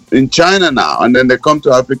in China now, and then they come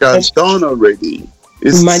to Africa and done already.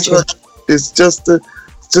 It's just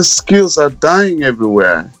skills are dying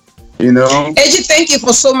everywhere, AJ, thank you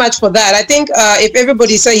for so much for that. I think if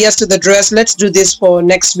everybody say yes to the dress, let's do this for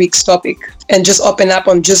next week's topic and just open up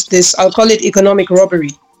on just this. I'll call it economic robbery.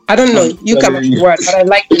 I don't know. You come up with the word, but I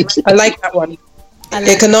like it. I like that one.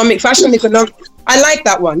 Fashion economic. I like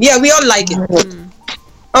that one. Yeah, we all like it.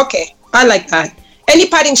 Okay, I like that. Any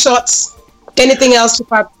parting shots? Anything else to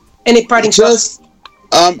part? Any parting shots?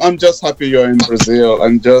 I'm just happy you're in Brazil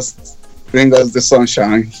and just bring us the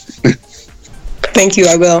sunshine. Thank you,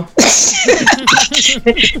 I will.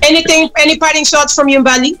 Any parting shots from you,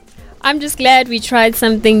 Bali? I'm just glad we tried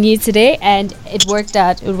something new today and it worked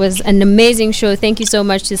out. It was an amazing show. Thank you so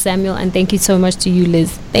much to Samuel, and thank you so much to you,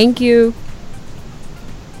 Liz. Thank you.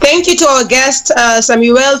 Thank you to our guest,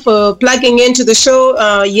 Samuel, for plugging into the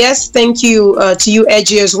show. Yes, thank you to you,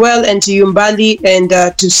 Edgy, as well, and to you, Mbali, and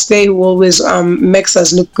to Stay, who always makes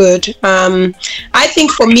us look good. I think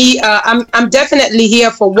for me, I'm definitely here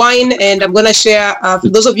for wine, and I'm going to share, for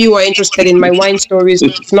those of you who are interested in my wine stories,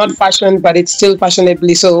 it's not fashion, but it's still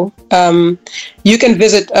fashionably so. You can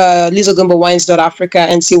visit lizogumbawines.africa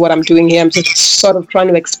and see what I'm doing here. I'm just sort of trying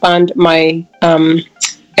to expand my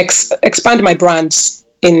brands.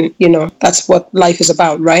 That's what life is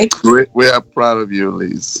about, right? We are proud of you,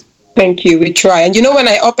 Liz. Thank you. We try. And when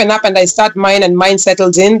I open up and I start mine and mine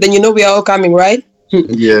settles in, then we are all coming, right?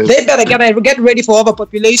 Yes. They better get ready for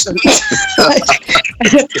overpopulation.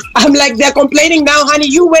 I'm like, they're complaining now, honey,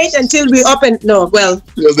 you wait until we open. No, well,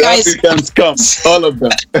 the guys, Africans come, all of them.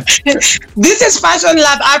 This is Fashion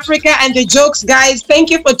Lab Africa and the jokes, guys. Thank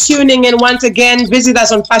you for tuning in once again. Visit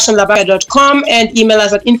us on fashionlabafrica.com and email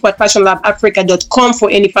us at info@fashionlabafrica.com for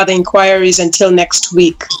any further inquiries. Until next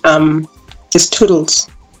week, just toodles.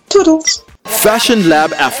 Toodles. Fashion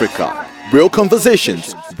Lab Africa. Real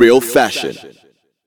conversations, real fashion.